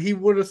 But he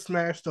would have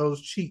smashed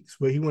those cheeks,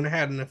 but he wouldn't have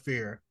had an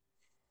affair.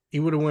 He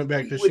would have went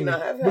back to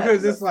Sheena.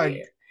 Because it's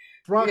like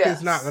Brock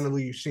is not gonna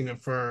leave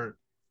Sheena for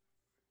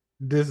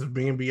this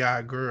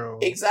BNBI girl.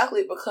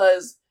 Exactly,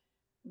 because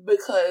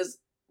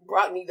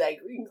Brock needs that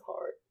green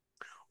card.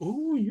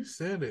 Ooh, you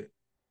said it.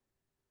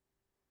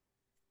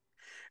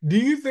 Do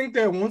you think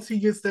that once he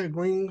gets that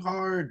green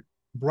card,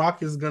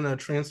 Brock is gonna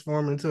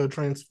transform into a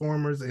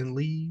Transformers and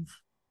leave?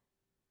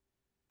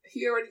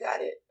 He already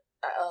got it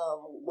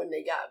when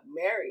they got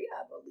married,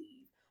 I believe.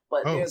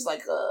 But there's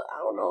like I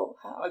don't know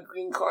how a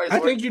green card is. I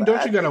think you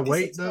gotta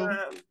wait though.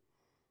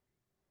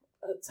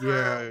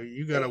 Yeah,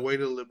 you gotta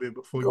wait a little bit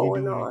before you do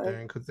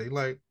anything because they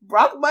like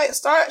Brock might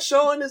start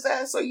showing his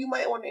ass, so you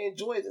might want to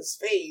enjoy this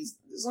phase,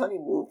 this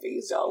honeymoon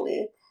phase y'all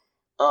in.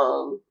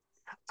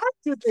 I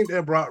do think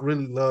that Brock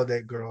really loved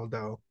that girl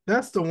though.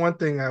 That's the one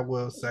thing I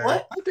will say.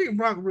 What? I think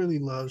Brock really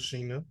loves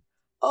Sheena.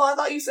 Oh, I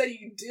thought you said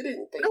you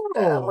didn't think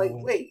that. I'm like,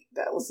 wait,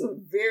 that was a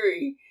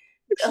very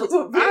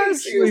I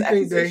actually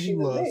think that he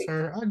loves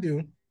her. I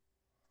do.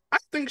 I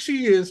think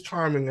she is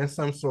charming in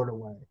some sort of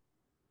way.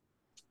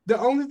 The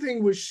only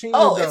thing with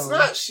Sheena, it's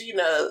not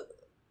Sheena.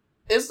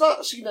 It's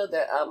not Sheena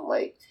that I'm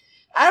like.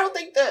 I don't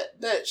think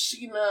that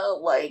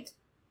Sheena like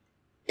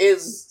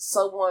is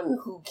someone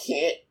who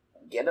can't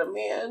get a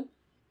man.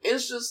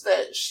 It's just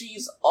that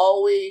she's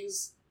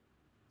always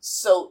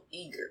so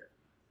eager,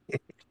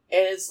 and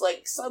it's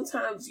like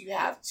sometimes you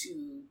have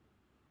to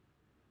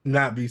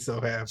not be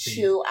so happy,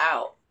 chill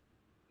out.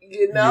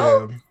 You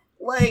know,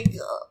 like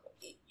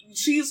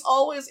she's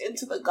always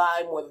into the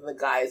guy more than the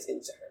guy is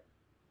into her.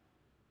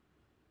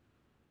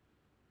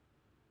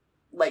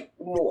 Like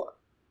more.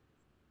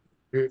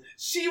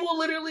 She will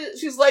literally.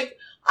 She's like,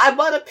 I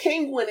bought a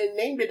penguin and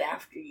named it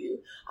after you.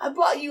 I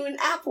bought you an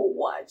Apple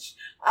Watch.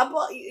 I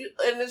bought you,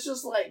 and it's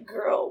just like,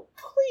 girl,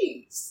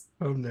 please.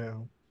 Calm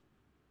down.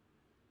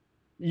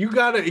 You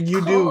gotta.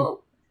 You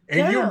do,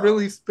 and you're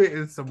really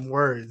spitting some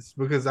words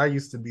because I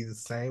used to be the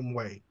same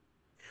way.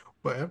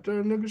 But after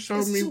a nigga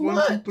showed me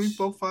 1, 2, 3,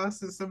 4, 5,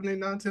 6, 7, 8,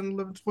 9, 10,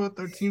 11, 12,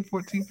 13,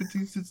 14,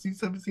 15, 16,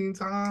 17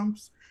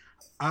 times,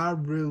 I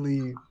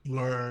really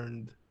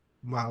learned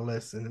my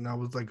lesson. And I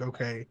was like,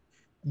 okay,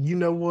 you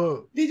know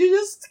what? Did you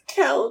just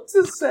count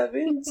to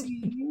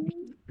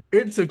 17?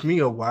 It took me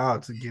a while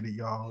to get it,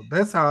 y'all.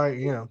 That's how I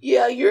am.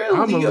 Yeah,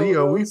 I'm a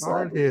Leo. We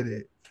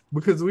hard-headed.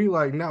 Because we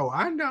like, no,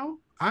 I know.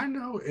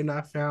 And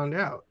I found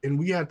out. And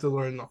we had to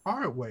learn the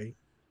hard way.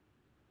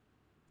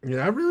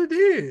 Yeah, I really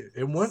did.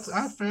 And once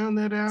I found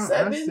that out,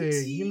 17. I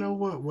said, you know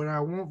what I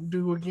won't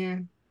do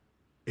again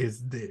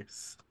is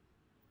this.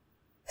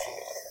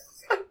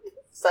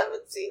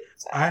 17.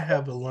 I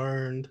have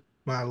learned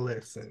my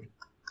lesson.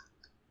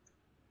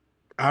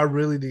 I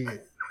really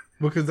did.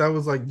 Because I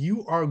was like,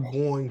 you are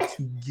going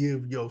to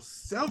give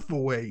yourself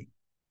away.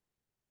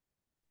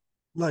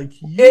 Like,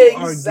 you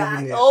are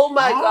giving it oh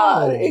my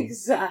God,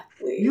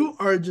 exactly. You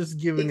are just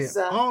giving it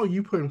all.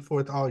 You putting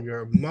forth all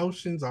your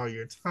emotions, all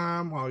your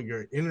time, all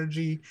your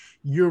energy.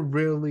 You're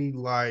really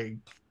like,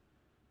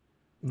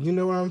 you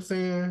know what I'm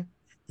saying?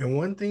 And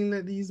one thing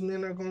that these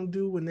men are going to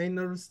do when they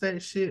notice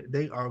that shit,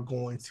 they are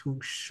going to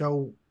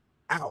show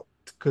out.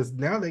 Because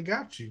now they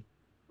got you.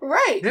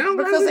 Right.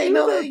 Because they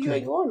know that you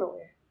ain't going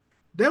nowhere.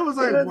 That was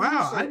like,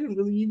 wow, I didn't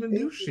really even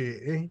do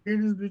shit. And here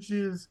this bitch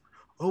is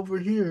over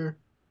here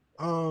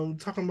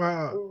talking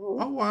about,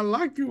 oh, I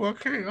like you. I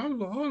can't. I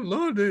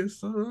love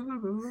this.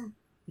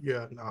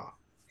 Yeah, nah.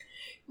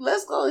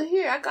 Let's go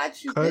here. I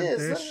got you. Cut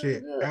that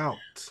shit out.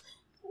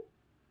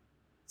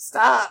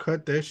 Stop.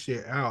 Cut that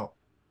shit out.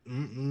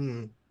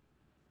 Now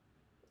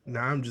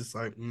I'm just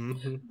like,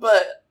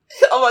 But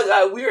oh my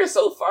God, we are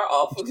so far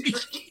off of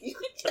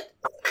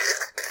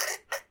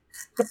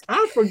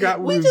I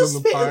forgot we was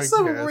on the podcast.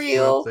 Some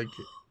real.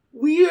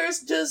 We are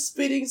just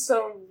spitting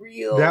some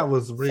real. That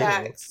was real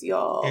facts,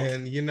 y'all.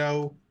 And you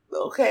know.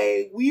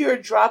 Okay, we are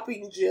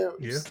dropping gems.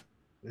 Yeah,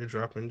 they're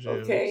dropping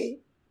gems. Okay,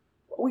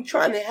 we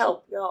trying to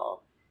help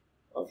y'all.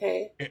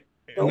 Okay,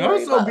 and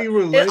also be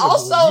relatable. And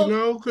also, you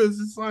know, because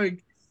it's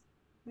like.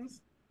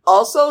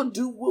 Also,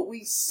 do what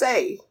we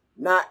say,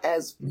 not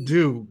as we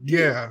do.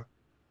 Yeah.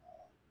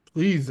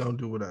 Please don't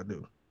do what I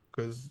do,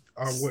 because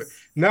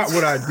not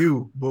what I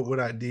do, but what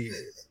I did.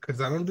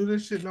 Because I don't do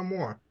this shit no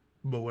more.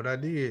 But what I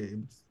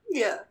did,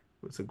 it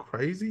was a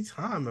crazy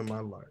time in my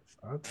life.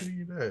 I'll tell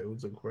you that. It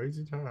was a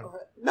crazy time.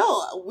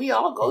 No, we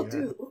all go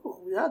through.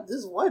 Ooh,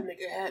 this one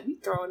nigga had me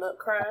throwing up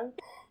crying,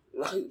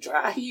 like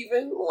dry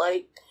heaving,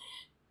 like.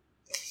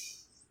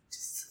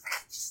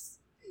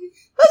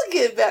 Let's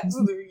get back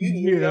to the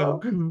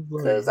reunion,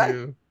 because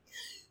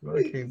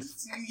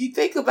you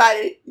think about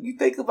it. You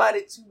think about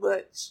it too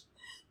much.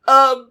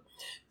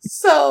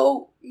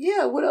 So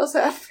yeah, what else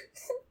happened?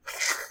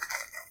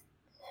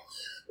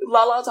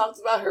 Lala talked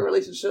about her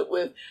relationship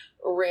with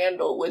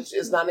Randall, which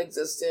is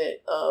non-existent.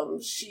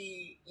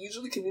 She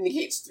usually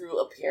communicates through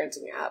a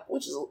parenting app,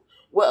 which is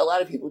what a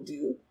lot of people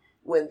do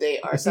when they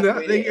are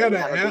separated and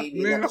have a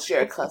baby and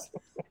share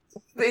custody.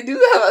 They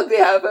do have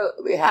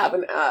they have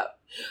an app.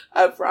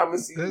 I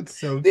promise you. That's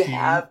so they cute.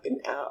 have an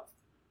app.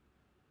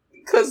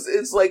 Because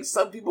it's like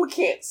some people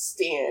can't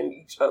stand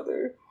each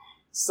other.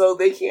 So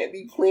they can't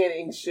be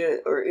planning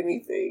shit or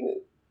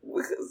anything.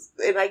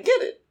 And I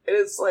get it. And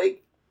it's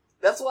like,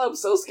 that's why I'm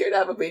so scared to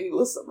have a baby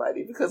with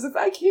somebody. Because if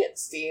I can't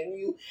stand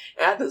you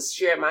and I have to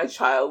share my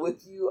child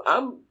with you,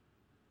 I'm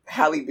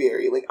Halle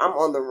Berry. Like, I'm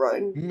on the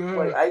run. No,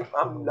 like,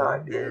 I'm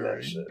not doing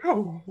that shit.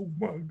 Oh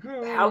my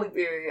god. Halle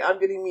Berry, I'm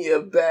getting me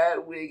a bad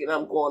wig and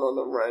I'm going on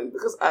the run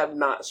because I'm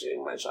not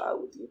sharing my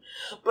child with you.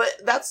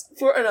 But that's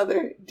for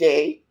another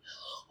day.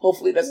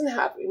 Hopefully it doesn't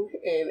happen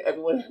and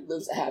everyone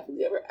lives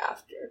happily ever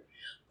after.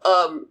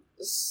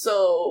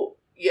 So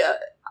yeah.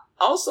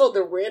 Also,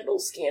 the Randall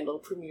scandal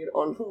premiered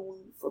on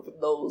Hulu for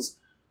those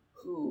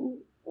who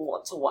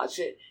want to watch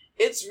it.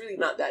 It's really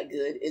not that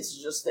good. It's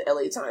just the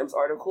LA Times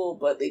article,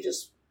 but they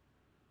just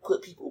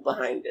put people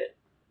behind it.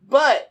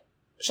 But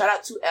shout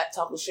out to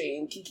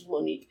 @TalkWithShay, Kiki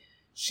Monique.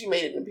 She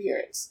made an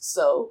appearance,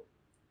 so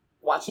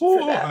watch it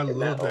for that. I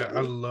love that.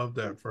 I love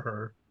that for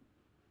her.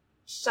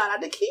 Shout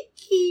out to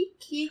Kiki.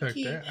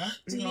 Kiki,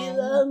 do you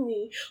love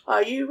me?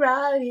 Are you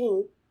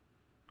riding?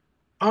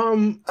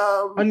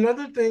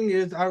 Another thing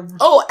is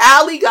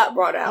Allie got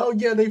brought out. Oh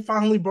yeah, they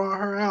finally brought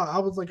her out. I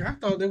was like, I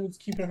thought they was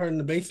keeping her in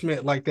the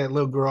basement like that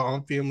little girl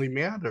on Family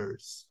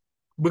Matters.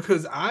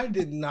 Because I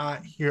did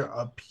not hear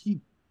a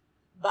peep.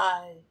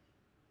 I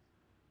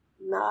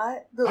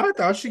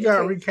thought she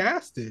got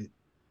recasted.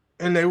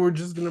 And they were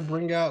just gonna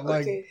bring out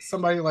like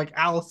somebody like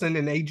Allison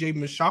and AJ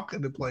Mashaka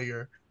to play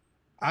her.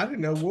 I didn't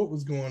know what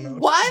was going on.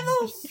 Why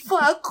the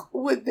fuck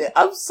would they?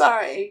 I'm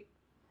sorry.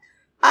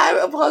 I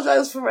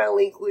apologize for my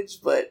language,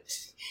 but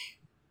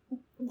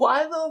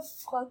why the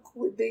fuck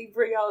would they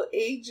bring out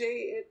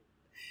AJ and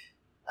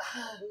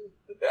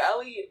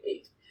Allie and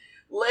AJ?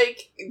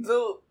 Like,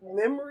 the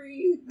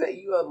memory that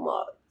you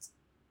unlocked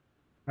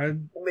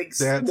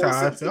makes no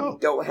sense. You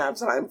don't have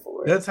time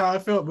for it. That's how I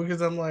felt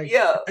because I'm like,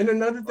 yeah. And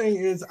another thing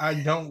is, I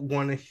don't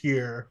want to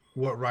hear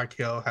what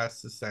Raquel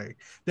has to say.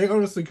 They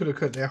honestly could have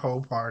cut that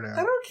whole part out.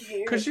 I don't care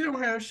because she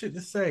don't have shit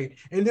to say.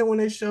 And then when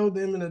they showed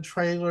them in the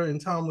trailer,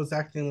 and Tom was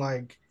acting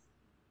like,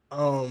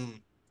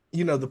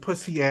 the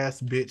pussy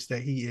ass bitch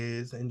that he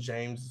is, in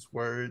James's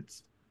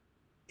words,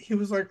 he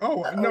was like,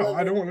 "Oh no,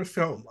 I don't want to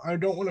film. I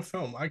don't want to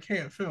film. I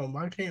can't film.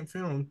 I can't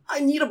film.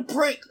 I need a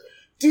break."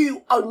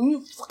 Dude, I need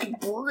a fucking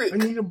break. I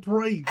need a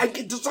break. I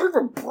deserve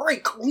a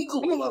break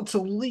legally. I'm about to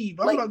leave.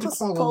 I'm about to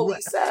call a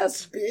police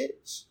ass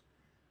bitch.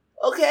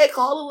 Okay,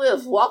 call a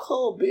lift. Walk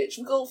home, bitch.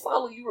 We gonna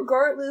follow you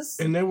regardless.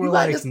 And they were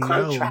like,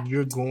 no,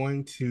 you're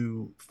going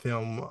to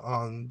film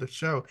on the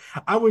show.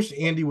 I wish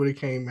Andy would have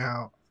came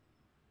out.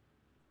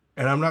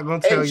 And I'm not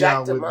going to tell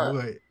y'all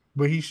what,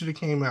 but he should have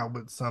came out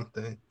with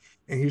something.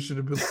 And he should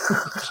have been...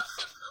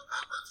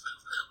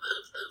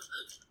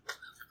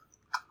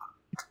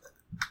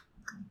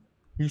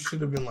 You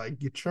should have been like,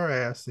 get your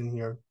ass in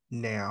here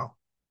now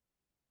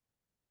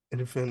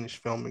and finish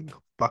filming the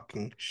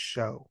fucking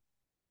show.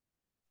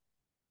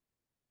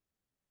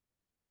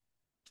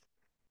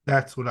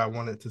 That's what I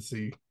wanted to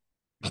see.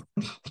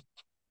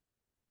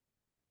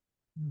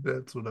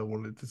 That's what I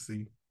wanted to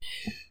see.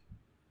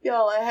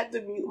 Yo, I had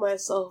to mute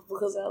myself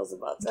because I was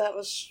about to have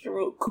a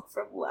stroke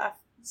from laughing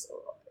so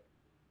hard.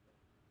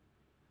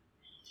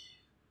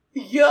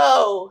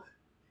 Yo!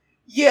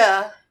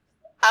 Yeah,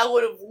 I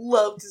would have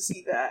loved to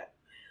see that.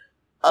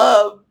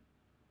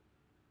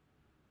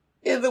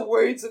 In the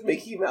words of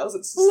Mickey Mouse,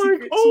 it's a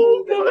secret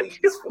tool that we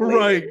use for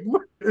later.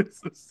 Right.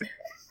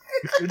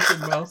 It's a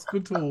mouse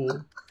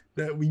tool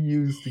that we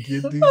use to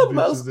get these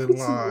bitches in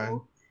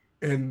line.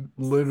 And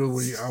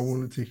literally, I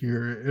wanted to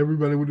hear it.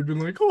 Everybody would have been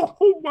like,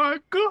 oh my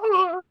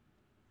God.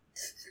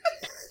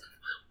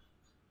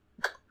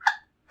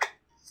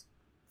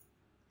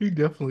 He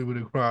definitely would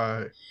have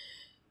cried.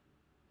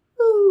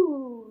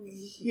 Ooh,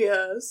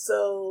 yeah,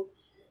 so...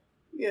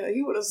 Yeah,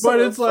 he would have. But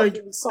it's like,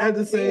 at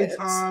the same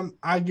time,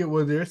 I get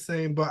what they're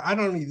saying, but I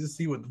don't need to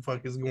see what the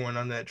fuck is going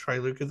on that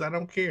trailer because I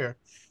don't care.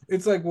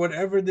 It's like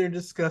whatever they're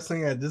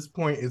discussing at this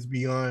point is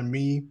beyond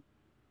me.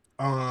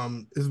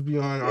 It's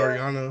beyond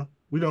Ariana.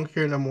 We don't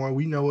care no more.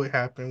 We know what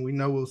happened. We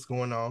know what's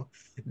going on.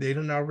 They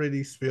done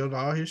already spilled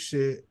all his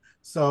shit,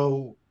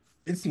 so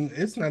it's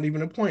not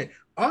even a point.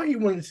 All he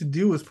wanted to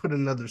do was put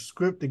another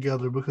script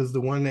together because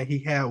the one that he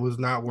had was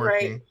not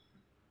working. Right.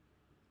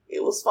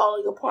 It was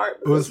falling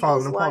apart. It was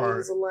falling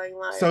apart.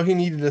 So he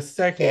needed a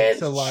second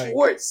to like.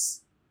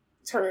 Schwartz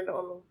turned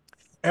on him.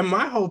 And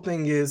my whole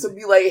thing is to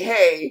be like,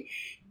 hey,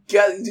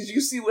 did you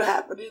see what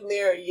happened in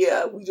there?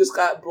 Yeah, we just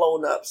got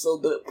blown up. So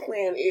the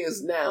plan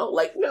is now,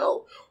 like,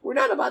 no, we're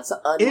not about to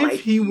unlike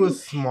if he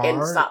was smart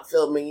and stop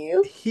filming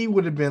you. He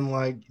would have been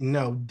like,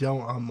 no,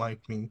 don't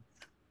unlike me.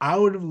 I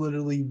would have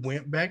literally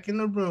went back in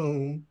the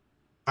room.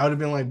 I would have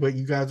been like, but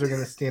you guys are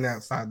gonna stand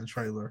outside the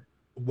trailer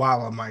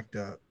while I'm mic'd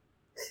up.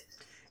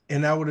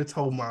 And I would have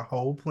told my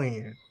whole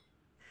plan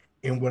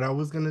and what I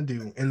was going to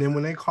do. And then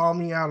when they called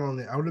me out on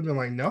it, I would have been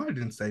like, no, I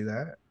didn't say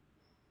that.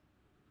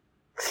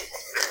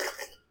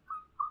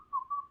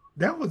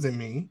 That wasn't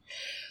me.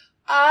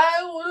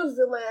 I would have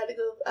been like,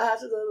 I have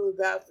to go to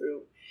the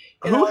bathroom.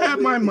 And Who I would had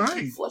my literally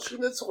keep mic?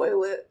 flushing the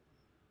toilet.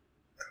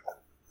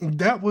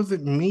 That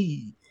wasn't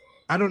me.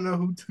 I don't know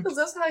who took. Because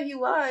that's how he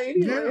lied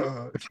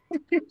anyway.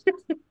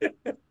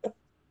 Yeah.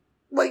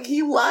 Like,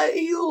 he lied.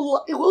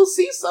 We'll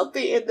see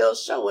something and they'll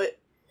show it.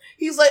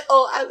 He's like, that's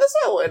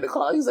what I wanted to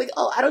call. He's like,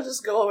 I don't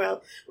just go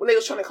around, when they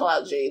was trying to call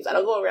out James, I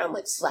don't go around,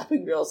 like,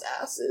 slapping girls'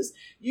 asses.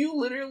 You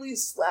literally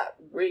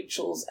slapped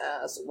Rachel's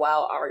ass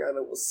while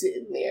Ariana was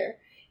sitting there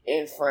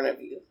in front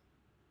of you.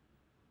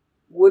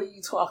 What are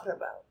you talking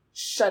about?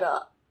 Shut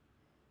up.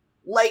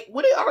 Like,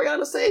 what did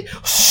Ariana say?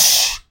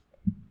 Shh.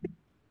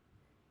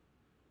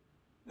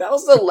 That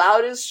was the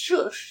loudest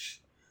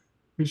shush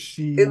in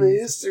the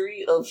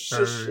history of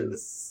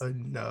shushes.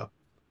 Enough.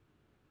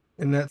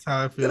 And that's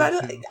how I feel.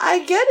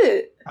 I get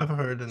it. I've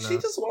heard enough. She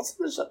just wants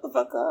him to shut the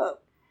fuck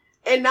up.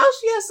 And now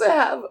she has to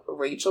have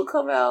Rachel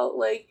come out.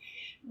 Like,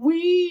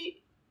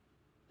 Ariana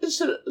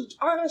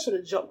should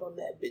have jumped on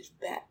that bitch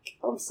back.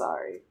 I'm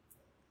sorry.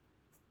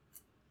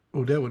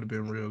 Oh, that would have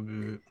been real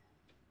good.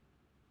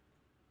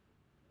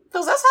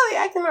 Because that's how they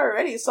acting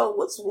already. So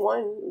what's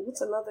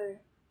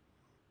another?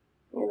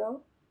 You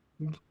know?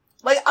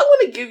 Like, I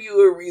want to give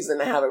you a reason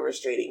to have a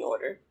restraining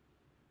order.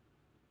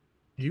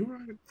 You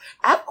right.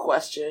 I have a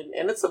question,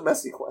 and it's a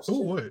messy question.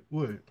 Oh,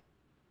 what?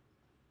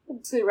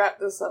 To wrap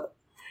this up.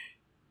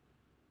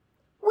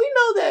 We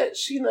know that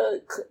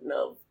Sheena couldn't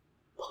have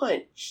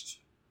punched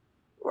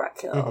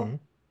Raquel. Mm-hmm.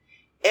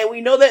 And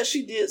we know that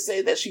she did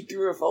say that she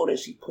threw her phone and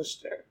she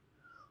pushed her.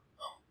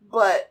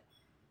 But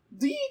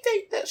do you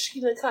think that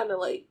Sheena kind of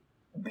like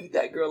beat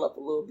that girl up a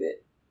little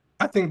bit?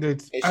 I think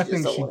she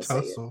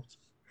tussled.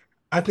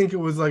 I think it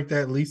was like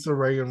that Lisa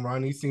Ray and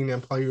Ronnie scene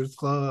in Players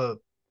Club.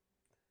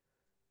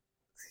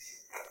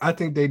 I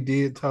think they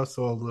did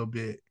tussle a little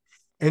bit.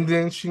 And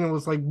then Sheena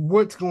was like,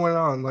 what's going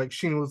on? Like,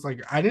 Sheena was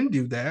like, I didn't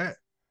do that.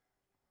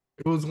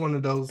 It was one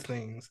of those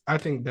things. I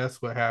think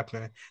that's what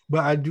happened.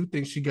 But I do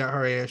think she got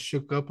her ass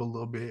shook up a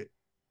little bit.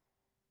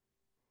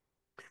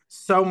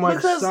 So much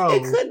because so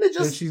it couldn't have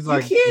just, she's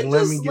like, you can't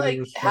just like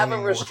have a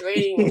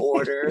restraining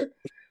order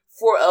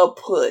for a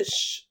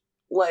push.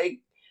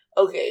 Like,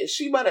 okay,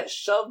 she might have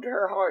shoved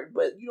her hard,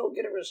 but you don't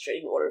get a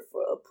restraining order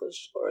for a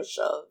push or a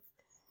shove.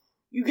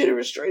 You get a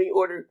restraining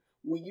order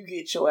when you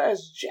get your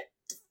ass jacked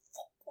the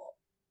fuck up.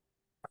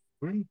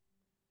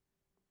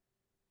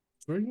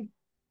 Free.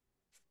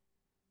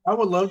 I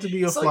would love to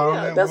be a fly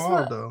on that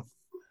wall, though.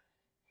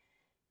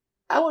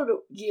 I would,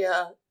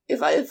 yeah.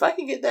 If I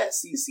can get that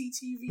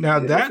CCTV. Now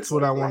that's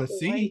what I want to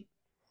see.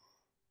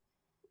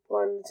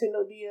 On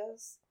Nintendo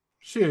DS.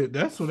 Shit,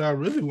 that's what I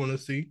really want to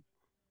see.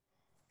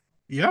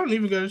 Y'all don't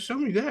even gotta show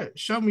me that.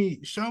 Show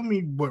me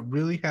what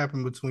really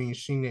happened between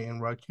Sheena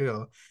and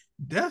Raquel.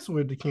 That's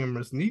where the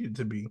cameras needed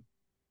to be.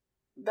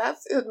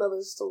 That's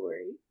another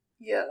story.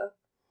 Yeah.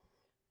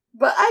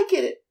 But I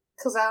get it.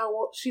 Because I don't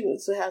want Sheena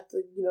to have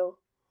to,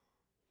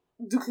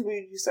 do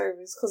community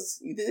service. Because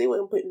they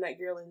weren't putting that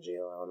girl in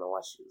jail. I don't know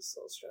why she was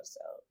so stressed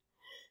out.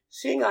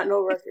 She ain't got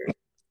no record.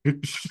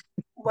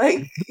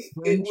 Like,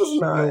 it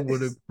was not. Sheena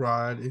would have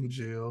cried in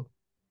jail.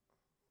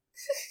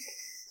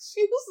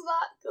 She was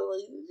not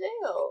going to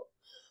jail.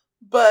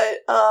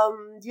 But,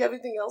 do you have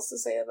anything else to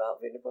say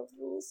about Vanderpump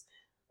Rules?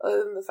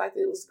 Other than the fact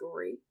that it was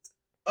great?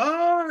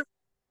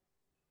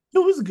 It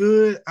was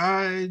good.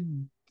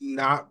 I'm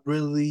not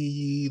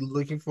really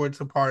looking forward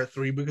to part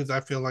 3 because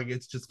I feel like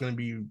it's just going to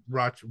be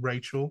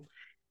Rachel,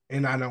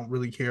 and I don't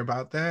really care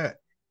about that.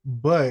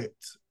 But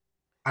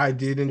I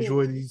did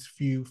enjoy these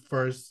few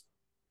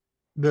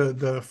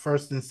the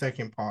first and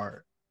second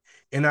part.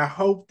 And I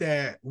hope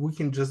that we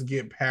can just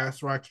get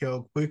past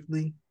Raquel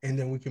quickly and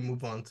then we can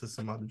move on to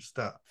some other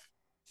stuff.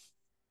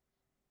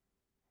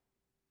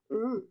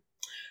 Mm.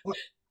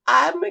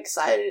 I'm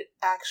excited,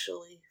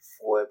 actually,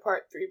 for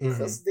part 3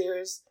 because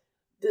there's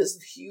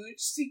this huge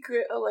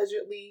secret,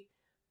 allegedly,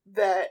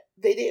 that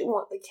they didn't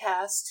want the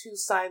cast to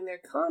sign their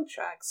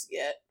contracts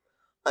yet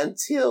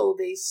until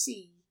they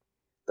see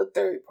the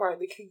third part of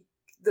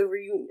the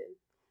reunion.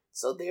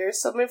 So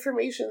there's some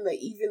information that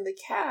even the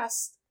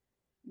cast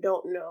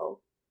don't know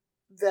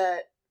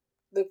that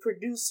the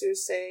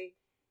producers say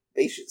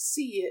they should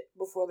see it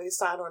before they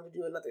sign on to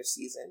do another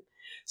season.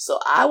 So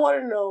I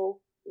want to know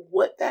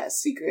what that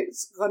secret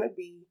is going to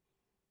be.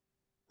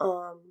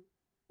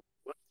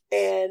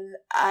 And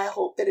I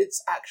hope that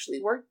it's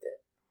actually worth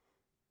it.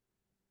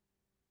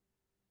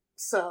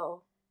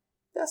 So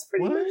that's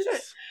pretty much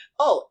it.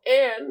 Oh,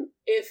 and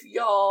if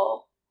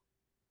y'all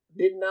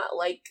did not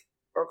like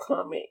or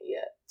comment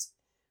yet,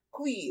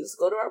 please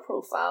go to our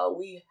profile.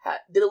 We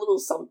did a little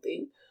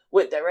something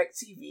with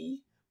DirecTV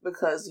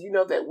because you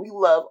know that we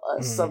love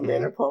us some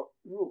Vanderpump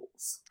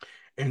Rules.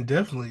 And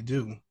definitely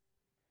do.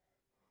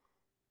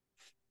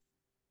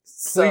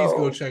 Please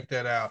go check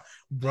that out.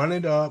 Run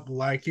it up,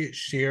 like it,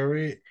 share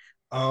it.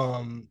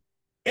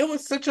 It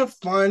was such a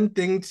fun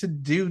thing to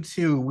do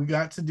too. We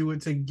got to do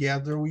it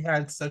together. We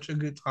had such a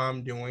good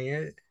time doing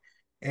it.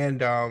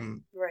 And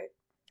right.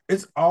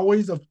 It's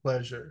always a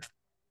pleasure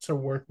to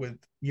work with,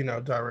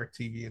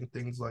 DirecTV and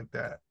things like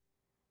that.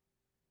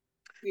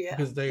 Yeah.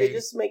 Because they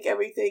just make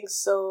everything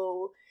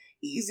so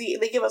easy.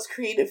 They give us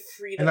creative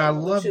freedom, and I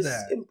love which is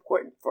that.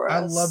 important for us.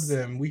 I love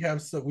them. We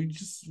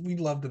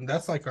love them.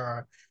 That's like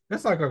our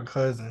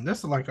cousin.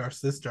 That's like our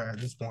sister at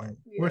this point.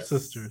 Yes. We're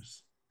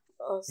sisters.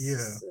 Yeah.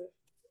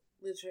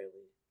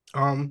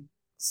 Literally.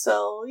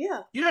 So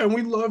yeah. Yeah, and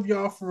we love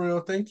y'all for real.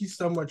 Thank you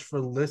so much for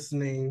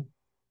listening.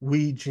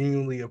 We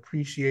genuinely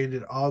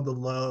appreciated all the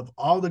love,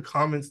 all the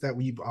comments that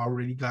we've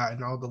already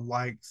gotten, all the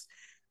likes.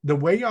 The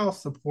way y'all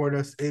support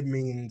us, it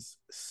means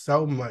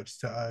so much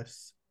to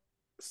us.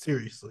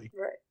 Seriously.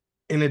 Right.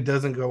 And it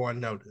doesn't go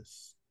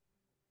unnoticed.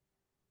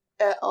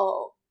 At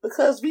all.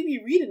 Because we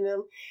be reading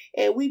them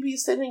and we be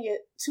sending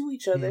it to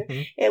each other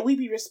and we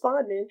be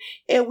responding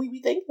and we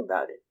be thinking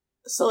about it.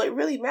 So it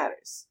really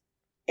matters.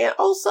 And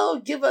also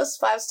give us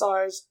 5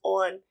 stars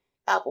on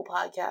Apple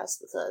Podcasts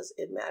because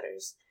it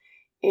matters.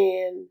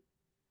 And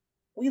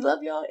we love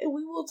y'all and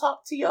we will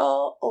talk to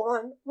y'all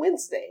on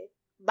Wednesday.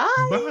 Bye.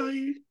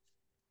 Bye.